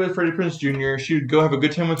not get with Freddie Prinze Jr. She would go have a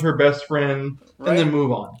good time with her best friend and then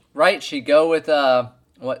move on. Right? She'd go with the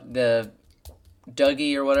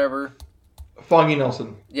Dougie or whatever. Foggy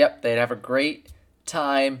Nelson. Yep, they'd have a great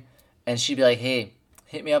time, and she'd be like, "Hey,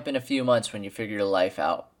 hit me up in a few months when you figure your life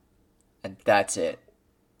out," and that's it.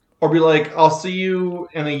 Or be like, I'll see you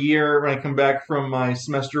in a year when I come back from my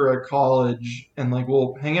semester at college, and like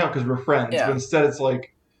we'll hang out because we're friends. Yeah. But instead, it's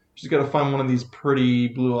like she's got to find one of these pretty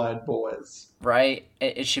blue-eyed boys. Right?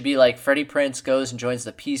 It should be like Freddie Prinze goes and joins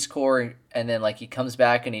the Peace Corps, and then like he comes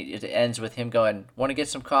back, and it ends with him going, "Want to get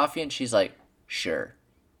some coffee?" And she's like, "Sure."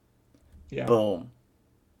 Yeah. Boom.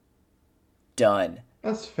 Done.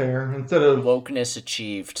 That's fair. Instead of Wokeness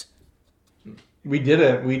achieved. we did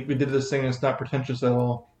it. We did this thing. It's not pretentious at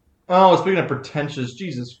all. Oh, speaking of pretentious,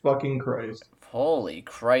 Jesus fucking Christ. Holy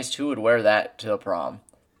Christ, who would wear that to a prom?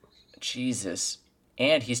 Jesus.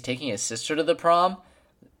 And he's taking his sister to the prom?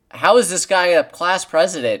 How is this guy a class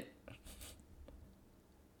president?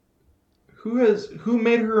 Who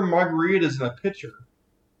made her margaritas in a pitcher?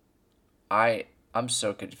 I'm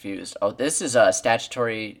so confused. Oh, this is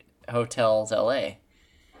Statutory Hotels LA.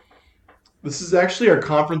 This is actually our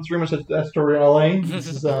conference room at Astoria, LA. This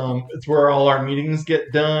is it's where all our meetings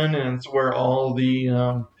get done, and it's where all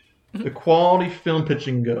the quality film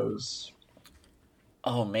pitching goes.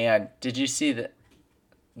 Oh man, did you see that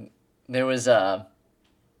there was a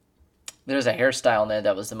hairstyle in there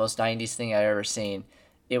that was the most 90s thing I've ever seen.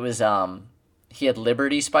 It was he had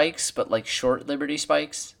Liberty spikes, but like short Liberty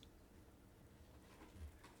spikes.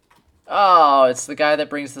 Oh, it's the guy that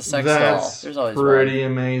brings the sex doll. That's There's always pretty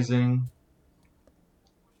one. amazing.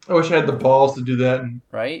 I wish I had the balls to do that in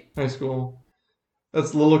Right? high school.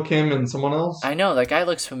 That's Lil' Kim and someone else. I know, that guy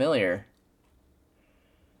looks familiar.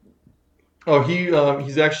 Oh,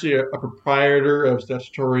 he's actually a proprietor of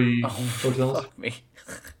Statutory Hotels. Fuck me.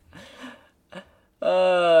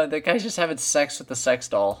 That guy's just having sex with the sex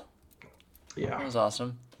doll. That Yeah. was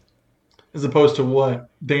awesome. As opposed to what?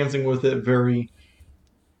 Dancing with it very,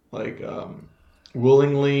 like,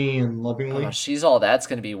 willingly and lovingly. Oh, she's all that's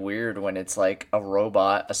gonna be weird when it's like a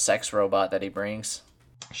robot, a sex robot that he brings.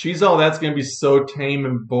 She's all that's going to be so tame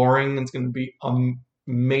and boring. It's going to be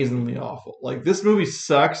amazingly awful. Like, this movie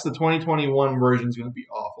sucks. The 2021 version is going to be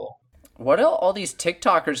awful. What are all these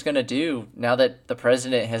TikTokers gonna do now that the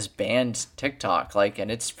president has banned TikTok? Like, and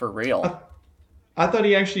it's for real. I thought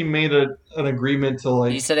he actually made an agreement to,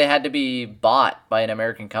 like, He said it had to be bought by an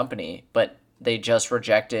American company, but they just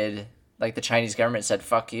rejected. Like the Chinese government said,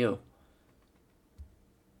 "Fuck you."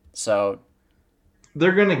 So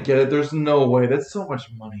they're going to get it. There's no way. That's so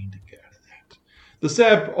much money to get out of that. The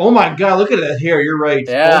sad, oh my God, look at that hair. You're right.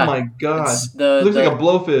 Yeah. Oh my God. It's It looks like a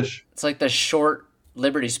blowfish. it's like the short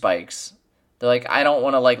Liberty spikes. They're like, I don't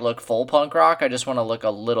want to like look full punk rock. I just want to look a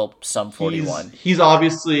little Sum 41. He's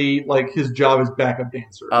obviously, like, his job is backup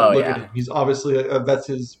dancer. Oh, Look yeah. at him. He's obviously, that's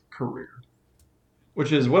his career.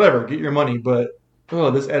 Which is, whatever, get your money, but,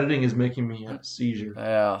 oh, this editing is making me have a seizure.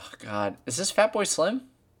 Oh God, is this Fatboy Slim?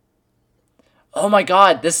 Oh my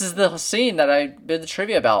God, this is the scene that I did the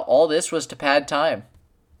trivia about. All this was to pad time.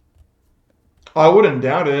 I wouldn't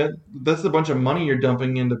doubt it. That's a bunch of money you're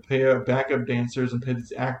dumping in to pay out backup dancers and pay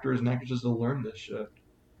these actors and actresses to learn this shit.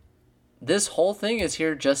 This whole thing is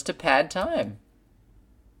here just to pad time.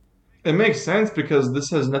 It makes sense because this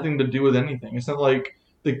has nothing to do with anything. It's not like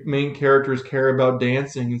the main characters care about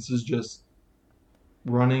dancing. This is just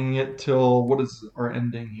running it till what is our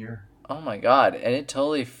ending here? Oh my god, and it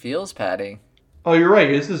totally feels padding. Oh, you're right.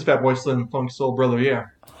 This is Fatboy Slim, Funk Soul Brother. Yeah,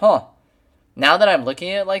 Huh. Now that I'm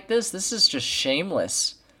looking at it like this is just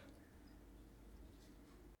shameless.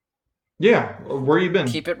 yeah. Where you been?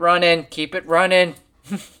 Keep it running. Keep it running.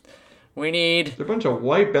 We need They're a bunch of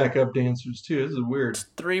white backup dancers too. This is weird.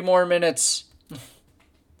 3 more minutes.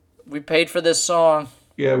 We paid for this song.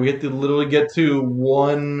 Yeah, we have to literally get to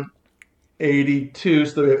 182,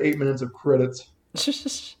 so we have 8 minutes of credits.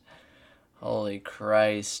 Holy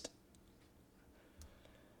Christ.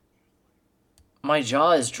 My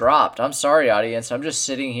jaw is dropped. I'm sorry, audience. I'm just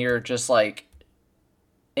sitting here just like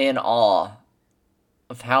in awe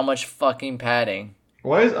of how much fucking padding.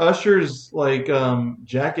 Why is Usher's like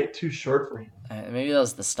jacket too short for him? Maybe that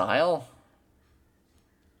was the style?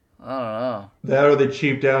 I don't know. That or they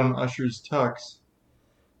cheaped out on Usher's tux.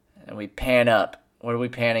 And we pan up. What are we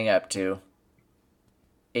panning up to?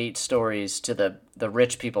 8 stories to the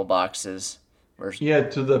rich people boxes. Yeah,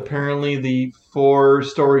 to the apparently the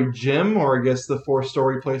 4-story gym, or I guess the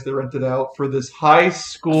 4-story place they rented out for this high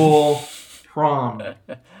school prom.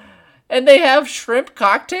 And they have shrimp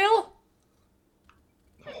cocktail?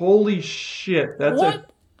 Holy shit, that's What? a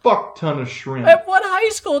fuck ton of shrimp. At what high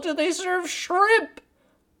school do they serve shrimp?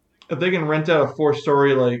 If they can rent out a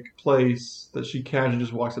 4-story like place that she casually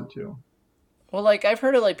just walks up to. Well, like I've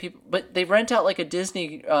heard of like people, but they rent out like a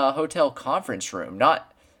Disney hotel conference room, not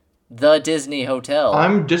the Disney hotel.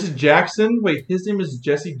 I'm Jesse Jackson. Wait, his name is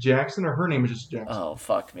Jesse Jackson, or her name is Jesse Jackson? Oh,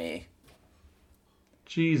 fuck me.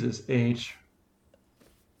 Jesus H.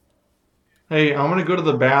 Hey, I'm gonna go to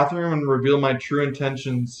the bathroom and reveal my true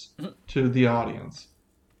intentions to the audience.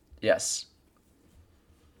 Yes.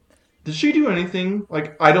 Did she do anything?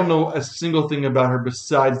 Like, I don't know a single thing about her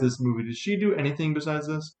besides this movie. Did she do anything besides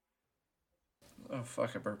this? Oh,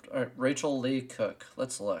 fuck, I burped. All right, Rachel Lee Cook.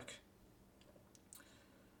 Let's look.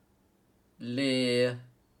 Lee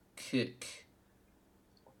Cook.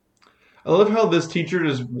 I love how this teacher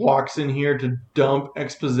just walks in here to dump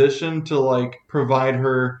exposition to, like, provide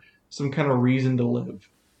her some kind of reason to live.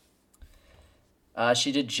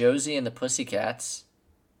 She did Josie and the Pussycats.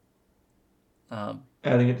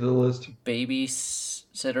 Adding it to the list.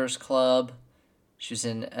 Babysitter's Club. She was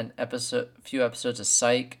in a few episodes of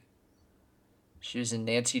Psych. She was in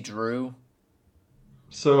Nancy Drew.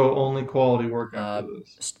 So, only quality work after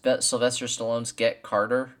this. Sylvester Stallone's Get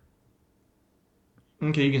Carter.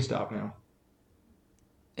 Okay, you can stop now.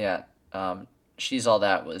 Yeah. She's All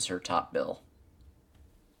That was her top bill.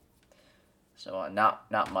 So,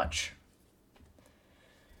 not much.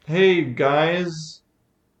 Hey, guys.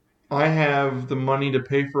 I have the money to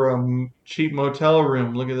pay for a cheap motel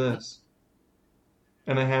room. Look at this.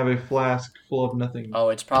 And I have a flask full of nothing. Oh,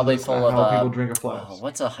 it's probably full of how people drink a flask.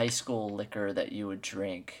 what's a high school liquor that you would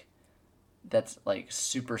drink? That's like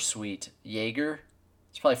super sweet. Jaeger.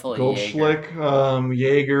 It's probably full of Jaeger. Goldschlick,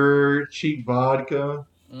 Jaeger, cheap vodka.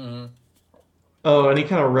 Mm-hmm. Oh, any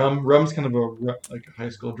kind of rum. Rum's kind of like a high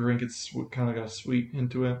school drink. It's kind of got a sweet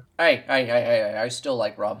into it. Hey, I still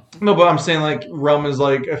like rum. No, but I'm saying like rum is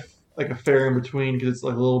like a fair in between because it's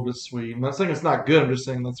like a little bit sweet. I'm not saying it's not good. I'm just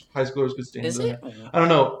saying that's high schoolers could stand Is it. it? I don't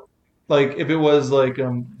know. Like if it was like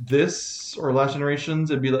this or Last Generations,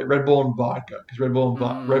 it'd be like Red Bull and vodka because Red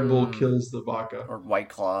Bull kills the vodka. Or White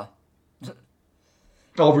Claw.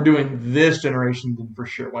 Oh, if we're doing this generation, then for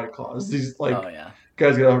sure White Claws. These like Oh yeah.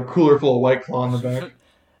 guys got a cooler full of White Claw in the back.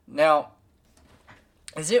 Now,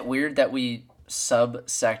 is it weird that we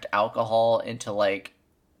subsect alcohol into like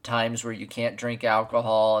times where you can't drink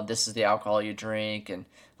alcohol and this is the alcohol you drink and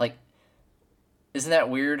like isn't that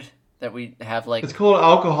weird that we have like It's called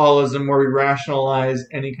alcoholism, where we rationalize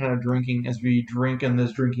any kind of drinking as we drink in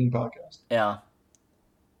this drinking podcast. yeah.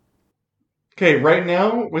 Okay, right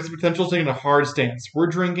now, Wasted Potential is taking a hard stance. We're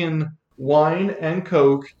drinking wine and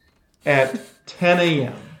Coke at 10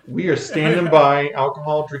 a.m. We are standing by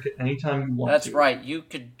alcohol. Drink it anytime you want That's to. right. You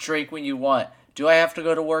could drink when you want. Do I have to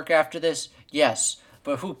go to work after this? Yes.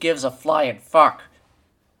 But who gives a flying fuck?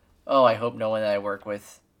 Oh, I hope no one that I work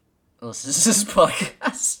with listens to this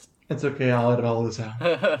podcast. It's okay, I'll edit all this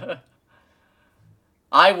out.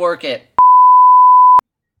 I work it.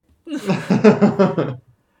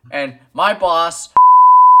 And my boss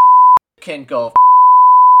can go.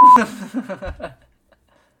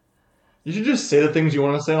 You should just say the things you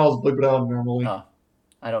want to say and I'll just blip it out normally. Oh,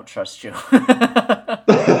 I don't trust you.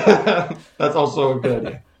 That's also a good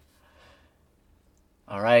idea.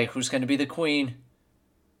 All right, who's going to be the queen?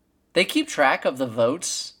 They keep track of the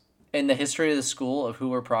votes in the history of the school of who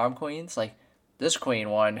were prom queens. Like, this queen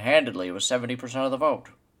won handedly with 70% of the vote.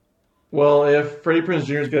 Well, if Freddie Prinze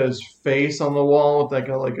Jr.'s got his face on the wall with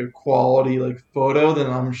like a quality like photo,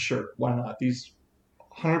 then I'm sure why not? These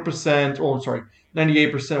 100%, oh sorry,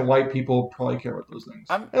 98% white people probably care about those things.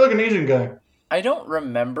 I'm Hey, look, an Asian guy. I don't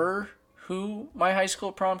remember who my high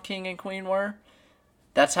school prom king and queen were.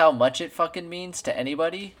 That's how much it fucking means to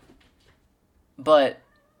anybody. But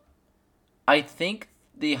I think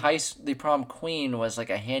the prom queen was like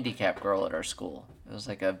a handicapped girl at our school. It was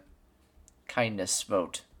like a kindness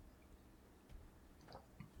vote.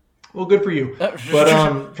 Well, good for you. But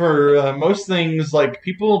for most things, like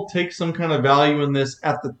people take some kind of value in this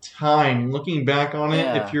at the time. Looking back on it,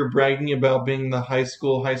 if Yeah. you're bragging about being the high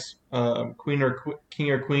school queen or king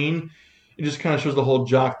or queen, it just kind of shows the whole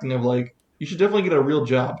jock thing of like you should definitely get a real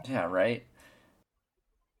job. Yeah, right.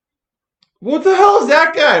 What the hell is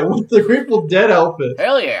that guy with the Grateful Dead outfit?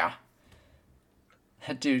 Hell yeah.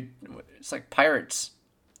 Dude, it's like pirates.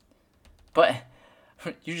 But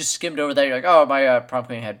you just skimmed over that. You're like, oh, my prom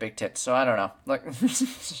queen had big tits, so I don't know. Like,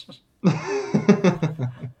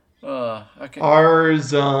 okay.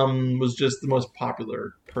 Ours was just the most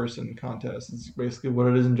popular person contest. It's basically what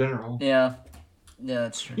it is in general. Yeah. Yeah,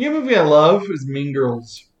 that's true. You know, a movie I love is Mean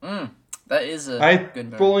Girls. That is a I good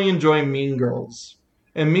movie. fully enjoy Mean Girls.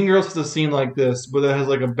 And Mean Girls has a scene like this, but it has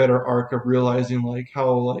like a better arc of realizing like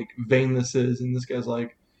how like vain this is, and this guy's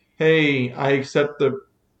like, "Hey, I accept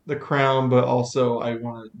the crown, but also I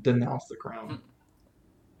want to denounce the crown."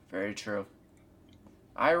 Very true.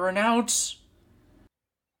 I renounce.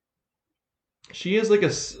 She has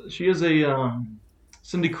a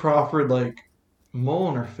Cindy Crawford like mole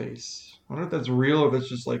on her face. I wonder if that's real or if that's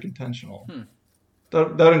just like intentional.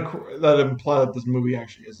 That imply that this movie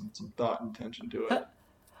actually isn't some thought and intention to it.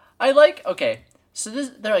 I like. Okay, so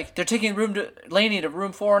they're taking Lainey to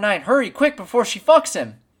room 409. Hurry, quick, before she fucks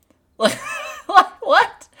him. Like,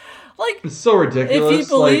 what? Like, It's so ridiculous. if he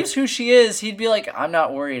believes like, who she is, he'd be like, I'm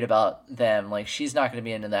not worried about them. Like, she's not going to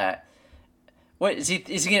be into that. What is he?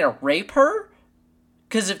 Is he going to rape her?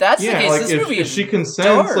 Because if that's the yeah, case, like this movie if is she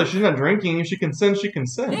consents, dark. like she's not drinking. If she consents, she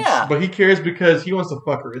consents. Yeah. But he cares because he wants to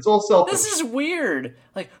fuck her. It's all selfish. This is weird.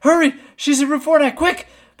 Like, hurry, she's in room 409, quick,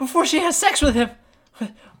 before she has sex with him.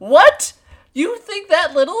 What? You think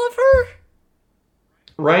that little of her?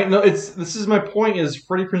 Right? No, this is my point. Is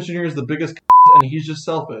Freddie Prinze Jr. is the biggest, and he's just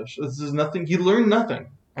selfish. This is nothing. He learned nothing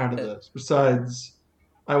out of this besides,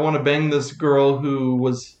 I want to bang this girl who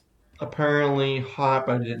was apparently hot,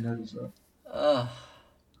 but I didn't notice it.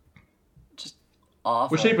 Just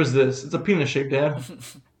awful. What shape is this? It's a penis shape, Dad.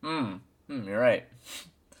 You're right.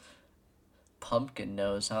 Pumpkin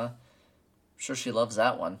nose, huh? I'm sure she loves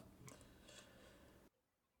that one.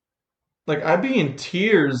 Like I'd be in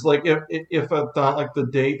tears. Like if I thought like the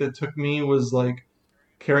date that took me was like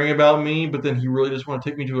caring about me, but then he really just want to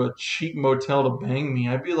take me to a cheap motel to bang me.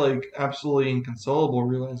 I'd be like absolutely inconsolable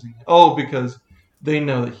realizing it. Oh, because they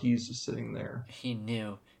know that he's just sitting there. He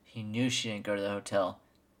knew. He knew she didn't go to the hotel.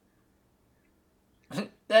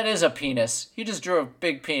 That is a penis. He just drew a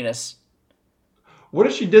big penis. What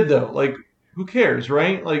if she did though? Like, who cares,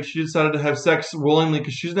 right? Like, she decided to have sex willingly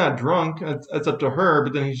because she's not drunk. That's up to her.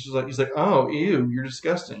 But then he's like, oh, ew, you're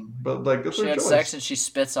disgusting. But like, that's She her had choice. sex and she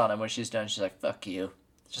spits on him when she's done. She's like, fuck you.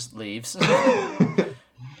 Just leaves.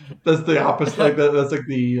 That's the opposite. Like that's like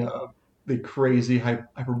the crazy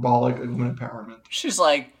hyperbolic women empowerment. She's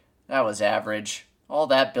like, that was average. All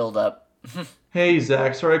that build up. Hey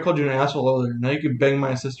Zach, sorry I called you an asshole earlier. Now you can bang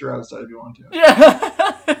my sister outside if you want to.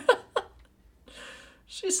 Yeah.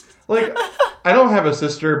 She's Like, I don't have a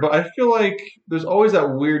sister, but I feel like there's always that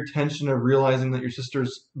weird tension of realizing that your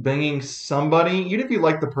sister's banging somebody, even if you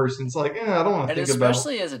like the person. It's like, I don't want to and think about.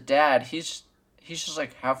 especially as a dad, he's just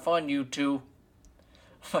like, have fun, you two.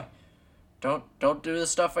 Don't do the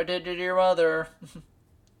stuff I did to your mother.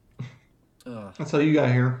 Ugh. That's how you got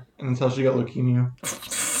here, and that's how she got leukemia.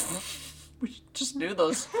 We just knew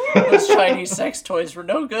those Chinese sex toys were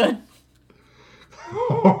no good.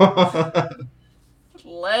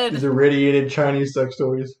 Lead. These irradiated Chinese sex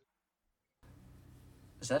toys.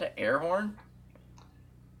 Is that an air horn?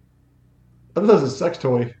 I thought that was a sex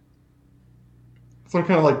toy. Some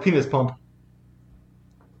kind of like penis pump.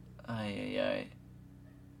 Ay.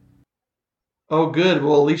 Oh, good.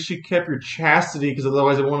 Well, at least she kept your chastity, because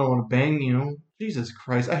otherwise I wouldn't want to bang you. Jesus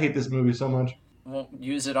Christ, I hate this movie so much. Won't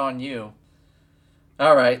use it on you.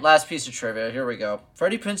 Alright, last piece of trivia. Here we go.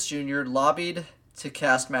 Freddie Prinze Jr. lobbied to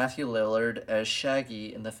cast Matthew Lillard as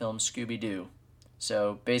Shaggy in the film Scooby-Doo.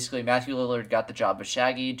 So basically, Matthew Lillard got the job of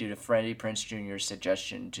Shaggy due to Freddie Prinze Jr.'s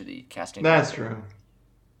suggestion to the casting. That's director. true.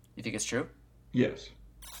 You think it's true? Yes.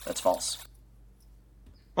 That's false.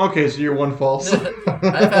 Okay, so you're one false.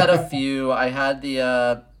 I've had a few. I had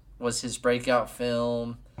the was his breakout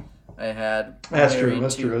film. I had That's true. Married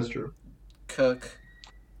That's to true. That's true. Cook.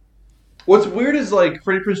 What's weird is like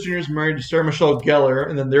Freddie Prinze Jr. is married to Sarah Michelle Gellar,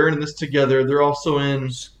 and then they're in this together. They're also in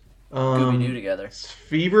Scooby-Doo together.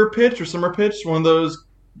 Fever Pitch or Summer Pitch, one of those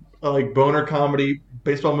like boner comedy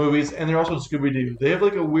baseball movies, and they're also in Scooby Doo. They have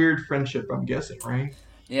like a weird friendship, I'm guessing, right?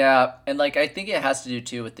 Yeah, and like I think it has to do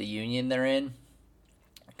too with the union they're in,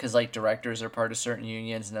 because like directors are part of certain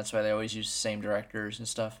unions, and that's why they always use the same directors and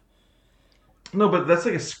stuff. No, but that's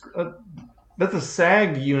like that's a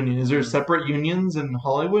SAG union. Is there separate unions in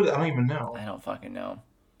Hollywood? I don't even know. I don't fucking know.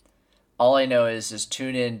 All I know is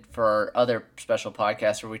tune in for our other special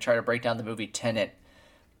podcast where we try to break down the movie Tenet.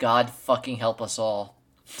 God fucking help us all.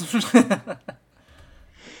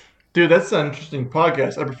 Dude, that's an interesting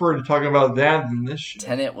podcast. I prefer to talk about that than this shit.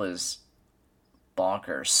 Tenet was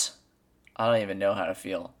bonkers. I don't even know how to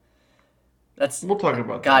feel. We'll talk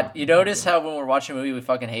about God, that. you notice how when we're watching a movie we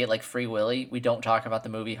fucking hate, like Free Willy, we don't talk about the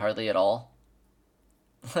movie hardly at all?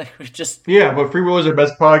 Like, we just... Yeah, but Free Will is our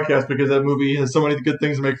best podcast because that movie has so many good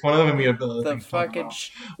things to make fun of, and we have other The things to talk fucking... about.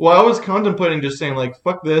 Well, I was contemplating just saying, like,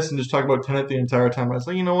 fuck this and just talk about Tenet the entire time. I was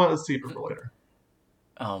like, you know what? Let's see it for later.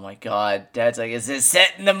 Oh my god. Dad's like, is this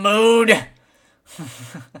setting the mood?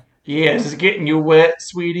 Yeah, is this getting you wet,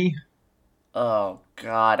 sweetie? Oh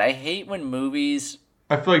god. I hate when movies...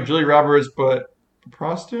 I feel like Julie Roberts, but a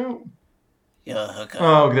prostitute? Yuck.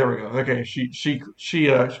 Oh, there we go. Okay, she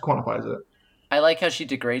quantifies it. I like how she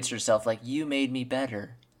degrades herself, like, you made me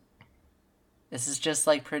better. This is just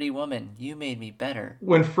like Pretty Woman. You made me better.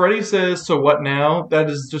 When Freddy says, so what now? That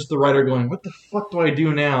is just the writer going, what the fuck do I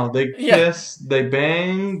do now? They kiss, they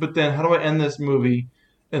bang, but then how do I end this movie?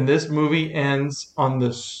 And this movie ends on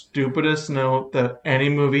the stupidest note that any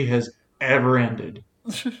movie has ever ended.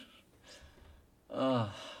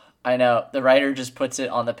 I know. The writer just puts it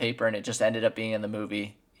on the paper and it just ended up being in the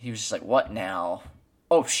movie. He was just like, what now?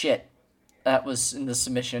 Oh, shit. That was in the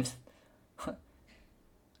submission.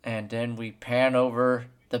 And then we pan over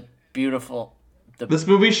the beautiful... This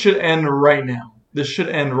movie should end right now. This should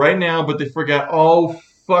end right now, but they forgot, oh,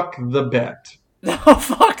 fuck the bet. Oh,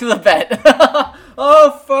 fuck the bet.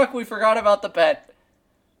 Oh, fuck, we forgot about the bet.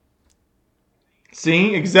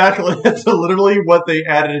 See? Exactly. That's literally what they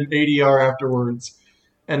added in ADR afterwards.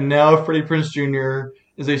 And now Freddie Prinze Jr.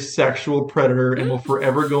 is a sexual predator and will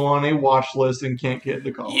forever go on a watch list and can't get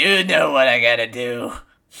into college. You know what I gotta do.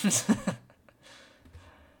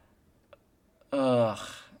 Ugh.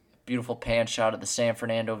 Beautiful pan shot of the San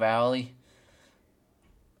Fernando Valley.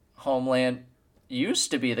 Homeland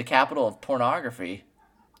used to be the capital of pornography.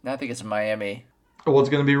 Now I think it's in Miami. Well, it's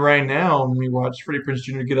going to be right now when we watch Freddie Prinze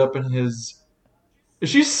Jr. get up in his... Is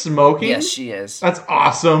she smoking? Yes, she is. That's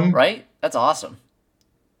awesome. Right? That's awesome.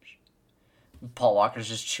 Paul Walker's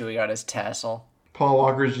just chewing on his tassel. Paul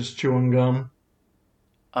Walker's just chewing gum.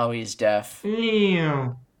 Oh, he's deaf.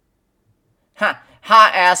 Ew. Ha,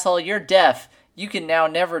 asshole, you're deaf. You can now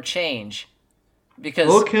never change. Because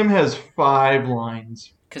Lil' Kim has 5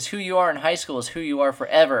 lines. Because who you are in high school is who you are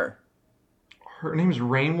forever. Her name's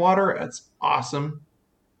Rainwater. That's awesome.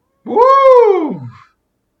 Woo!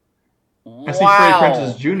 Wow. I see Freddie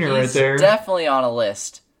Prinze Jr. right there. Definitely on a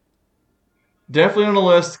list. Definitely on the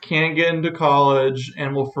list. Can't get into college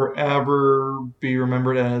and will forever be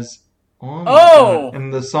remembered as... Oh! God.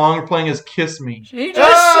 And the song we're playing is Kiss Me. He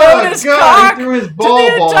just showed his cock he threw his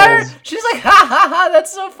balls. She's like, ha ha ha,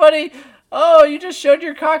 that's so funny. Oh, you just showed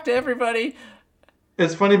your cock to everybody.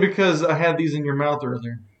 It's funny because I had these in your mouth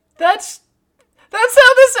earlier. That's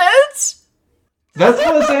how this ends? That's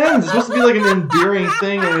how this ends. It's supposed to be like an endearing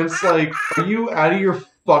thing, and it's like, are you out of your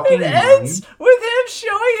fucking mind? It ends with him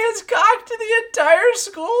showing his cock to the entire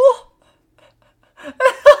school?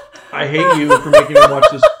 I hate you for making me watch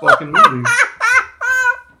this fucking movie.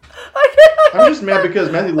 I'm just mad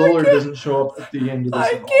because Matthew Lillard doesn't show up at the end of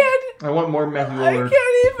this at all. I want more Matthew Lillard. I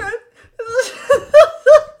can't even.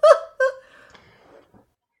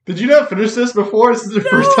 Did you not finish this before? This is the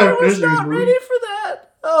first time finishing this movie. I was not ready for that.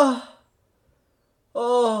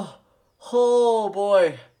 Oh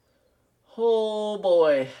boy. Oh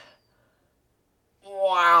boy.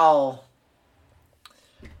 Wow.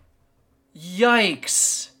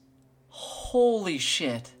 Yikes. Holy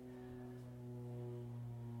shit.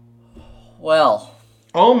 Well.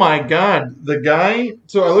 Oh my god. The guy,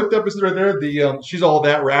 so I looked up, it's right there, the She's All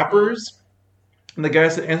That Rappers. And the guy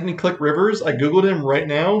said Anthony Click Rivers. I Googled him right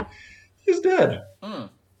now. He's dead.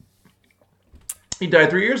 He died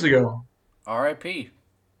 3 years ago. R.I.P.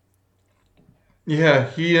 Yeah,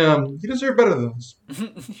 he deserved better than this.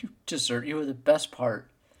 You were the best part.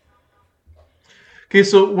 Okay,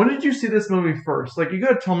 so when did you see this movie first? Like, you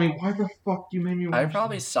gotta tell me why the fuck you made me I watch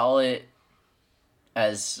probably this. saw it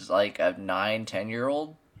as like a 9,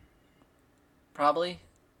 10-year-old, probably.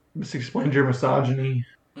 This explains your misogyny.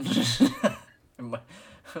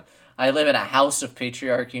 I live in a house of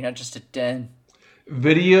patriarchy, not just a den.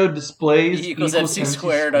 Video E displays equals equals MC MC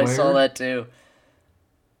squared. I saw squared. that too.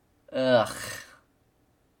 Ugh.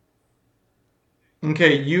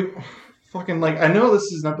 Okay, you fucking like. I know this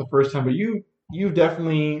is not the first time, but you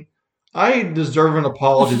definitely. I deserve an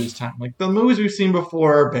apology this time. Like the movies we've seen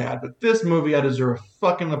before are bad, but this movie I deserve a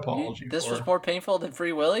fucking apology This was for. more painful than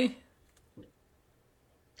Free Willy?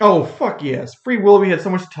 Oh fuck yes, Free Will. We had so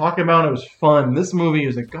much to talk about. It was fun. This movie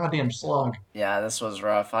is a goddamn slog. Yeah, this was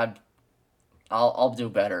rough. I'll do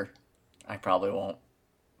better. I probably won't,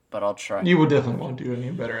 but I'll try. You would definitely won't do any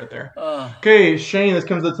better at there. Uh, Okay, Shane. This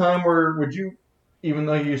comes to the time where would you, even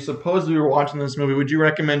though you supposedly were watching this movie, would you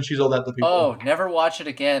recommend She's All That to people? oh, never watch it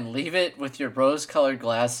again. Leave it with your rose-colored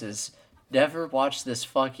glasses. Never watch this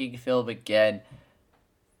fucking film again.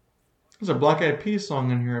 There's a Black Eyed Peas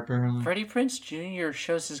song in here apparently. Freddie Prinze Jr.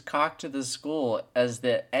 shows his cock to the school as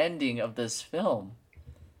the ending of this film.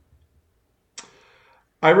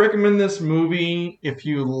 I recommend this movie if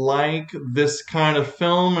you like this kind of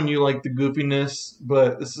film and you like the goofiness,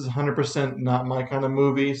 but this is 100% not my kind of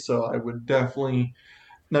movie, so I would definitely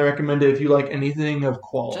not recommend it if you like anything of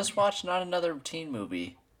quality. Just watch not another teen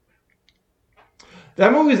movie.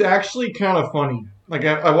 That movie is actually kind of funny. Like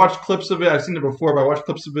I watched clips of it. I've seen it before, but I watched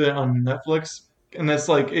clips of it on Netflix, and it's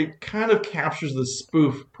like it kind of captures the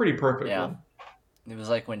spoof pretty perfectly. Yeah. It was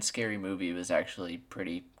like when Scary Movie was actually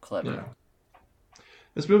pretty clever. Yeah.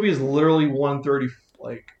 This movie is literally 130,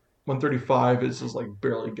 like 135. It's just like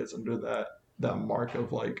barely gets under that mark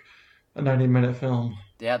of like a 90-minute film.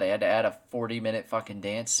 Yeah, they had to add a 40-minute fucking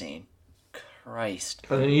dance scene. Christ.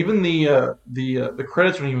 And even the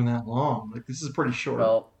credits aren't even that long. Like this is pretty short.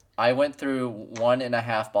 Well, I went through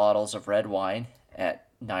 1.5 bottles of red wine at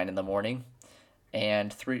 9 in the morning,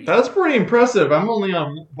 and 3. That's pretty impressive. I'm only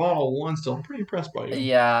on bottle 1 still. I'm pretty impressed by you.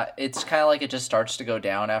 Yeah, it's kind of like it just starts to go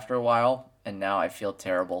down after a while, and now I feel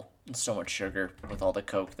terrible. It's so much sugar with all the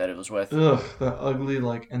coke that it was with. Ugh, that ugly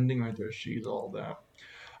like ending right there. She's all that.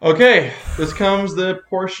 Okay, this comes the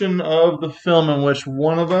portion of the film in which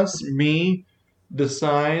one of us, me,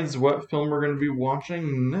 decides what film we're going to be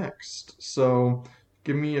watching next. So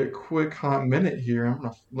give me a quick hot minute here. I'm going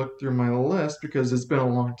to look through my list because it's been a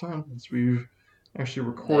long time since we've actually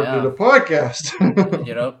recorded a podcast.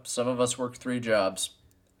 You know, some of us work 3 jobs,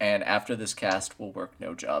 and after this cast, we'll work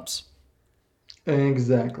no jobs.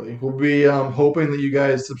 Exactly. We'll be hoping that you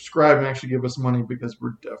guys subscribe and actually give us money because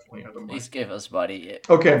we're definitely out of money. Please give us money.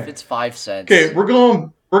 Okay. If it's 5 cents. Okay, we're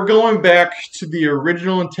going back to the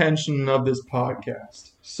original intention of this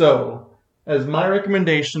podcast. So, as my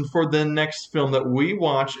recommendation for the next film that we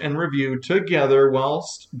watch and review together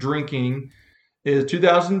whilst drinking is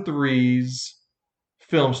 2003's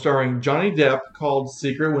film starring Johnny Depp called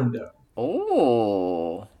Secret Window.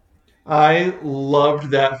 Oh. I loved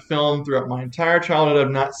that film throughout my entire childhood.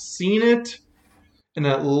 I've not seen it in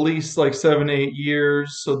at least like 7-8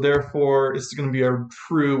 years, so therefore it's going to be a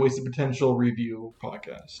true wasted potential review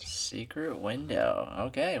podcast. Secret Window.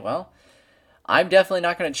 Okay, well, I'm definitely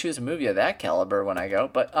not going to choose a movie of that caliber when I go,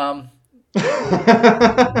 but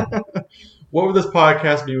what would this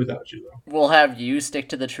podcast be without you, though? we'll have you stick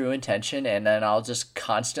to the true intention, and then I'll just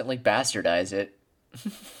constantly bastardize it.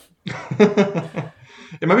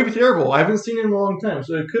 It might be terrible. I haven't seen it in a long time,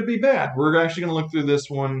 so it could be bad. We're actually going to look through this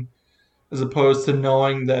one as opposed to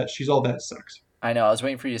knowing that She's All That sucks. I know, I was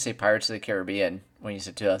waiting for you to say Pirates of the Caribbean when you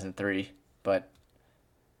said 2003, but...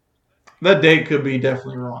 That date could be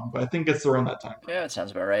definitely wrong, but I think it's around that time. Yeah, it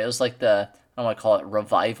sounds about right. It was like the, I don't want to call it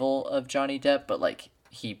revival of Johnny Depp, but like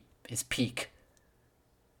his peak.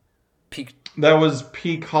 That was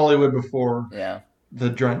peak Hollywood before Yeah. the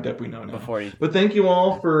Johnny Depp we know now. Before you. But thank you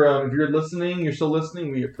all for, if you're listening, you're still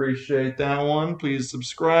listening, we appreciate that one. Please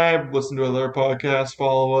subscribe, listen to other podcasts,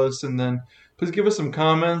 follow us, and then please give us some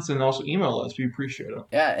comments and also email us. We appreciate it.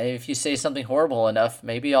 Yeah, and if you say something horrible enough,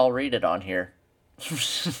 maybe I'll read it on here.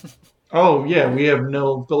 Oh, yeah, we have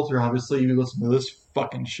no filter, obviously. You listen to this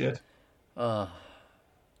fucking shit. I'm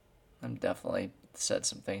definitely said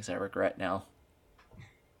some things I regret now.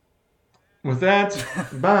 With that,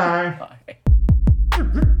 bye. Bye.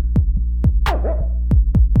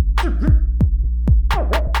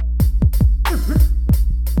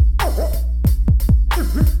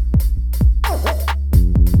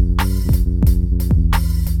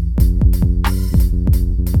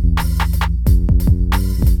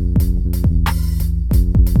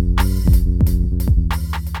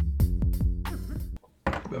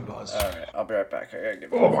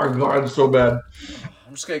 my god, it's so bad.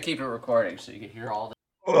 I'm just gonna keep it recording so you can hear all this.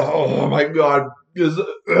 Oh my god, this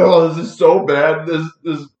is so bad.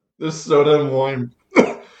 This soda and wine.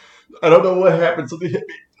 I don't know what happened. Something hit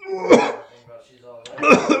me.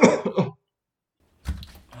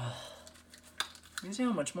 You see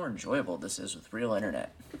how much more enjoyable this is with real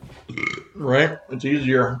internet. Right? It's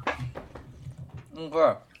easier.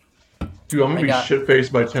 Okay. Dude, I'm gonna be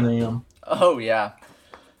shit-faced by 10 a.m. Oh, yeah.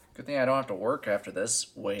 Good thing I don't have to work after this.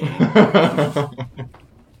 Wait. God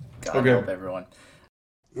help everyone.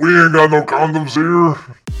 We ain't got no condoms here.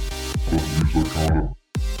 Let's use a condom.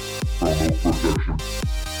 From no protection.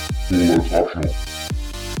 Well, that's optional.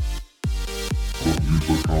 Let's use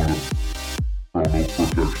a condom. From no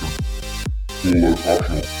protection. Well, that's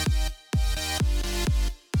optional.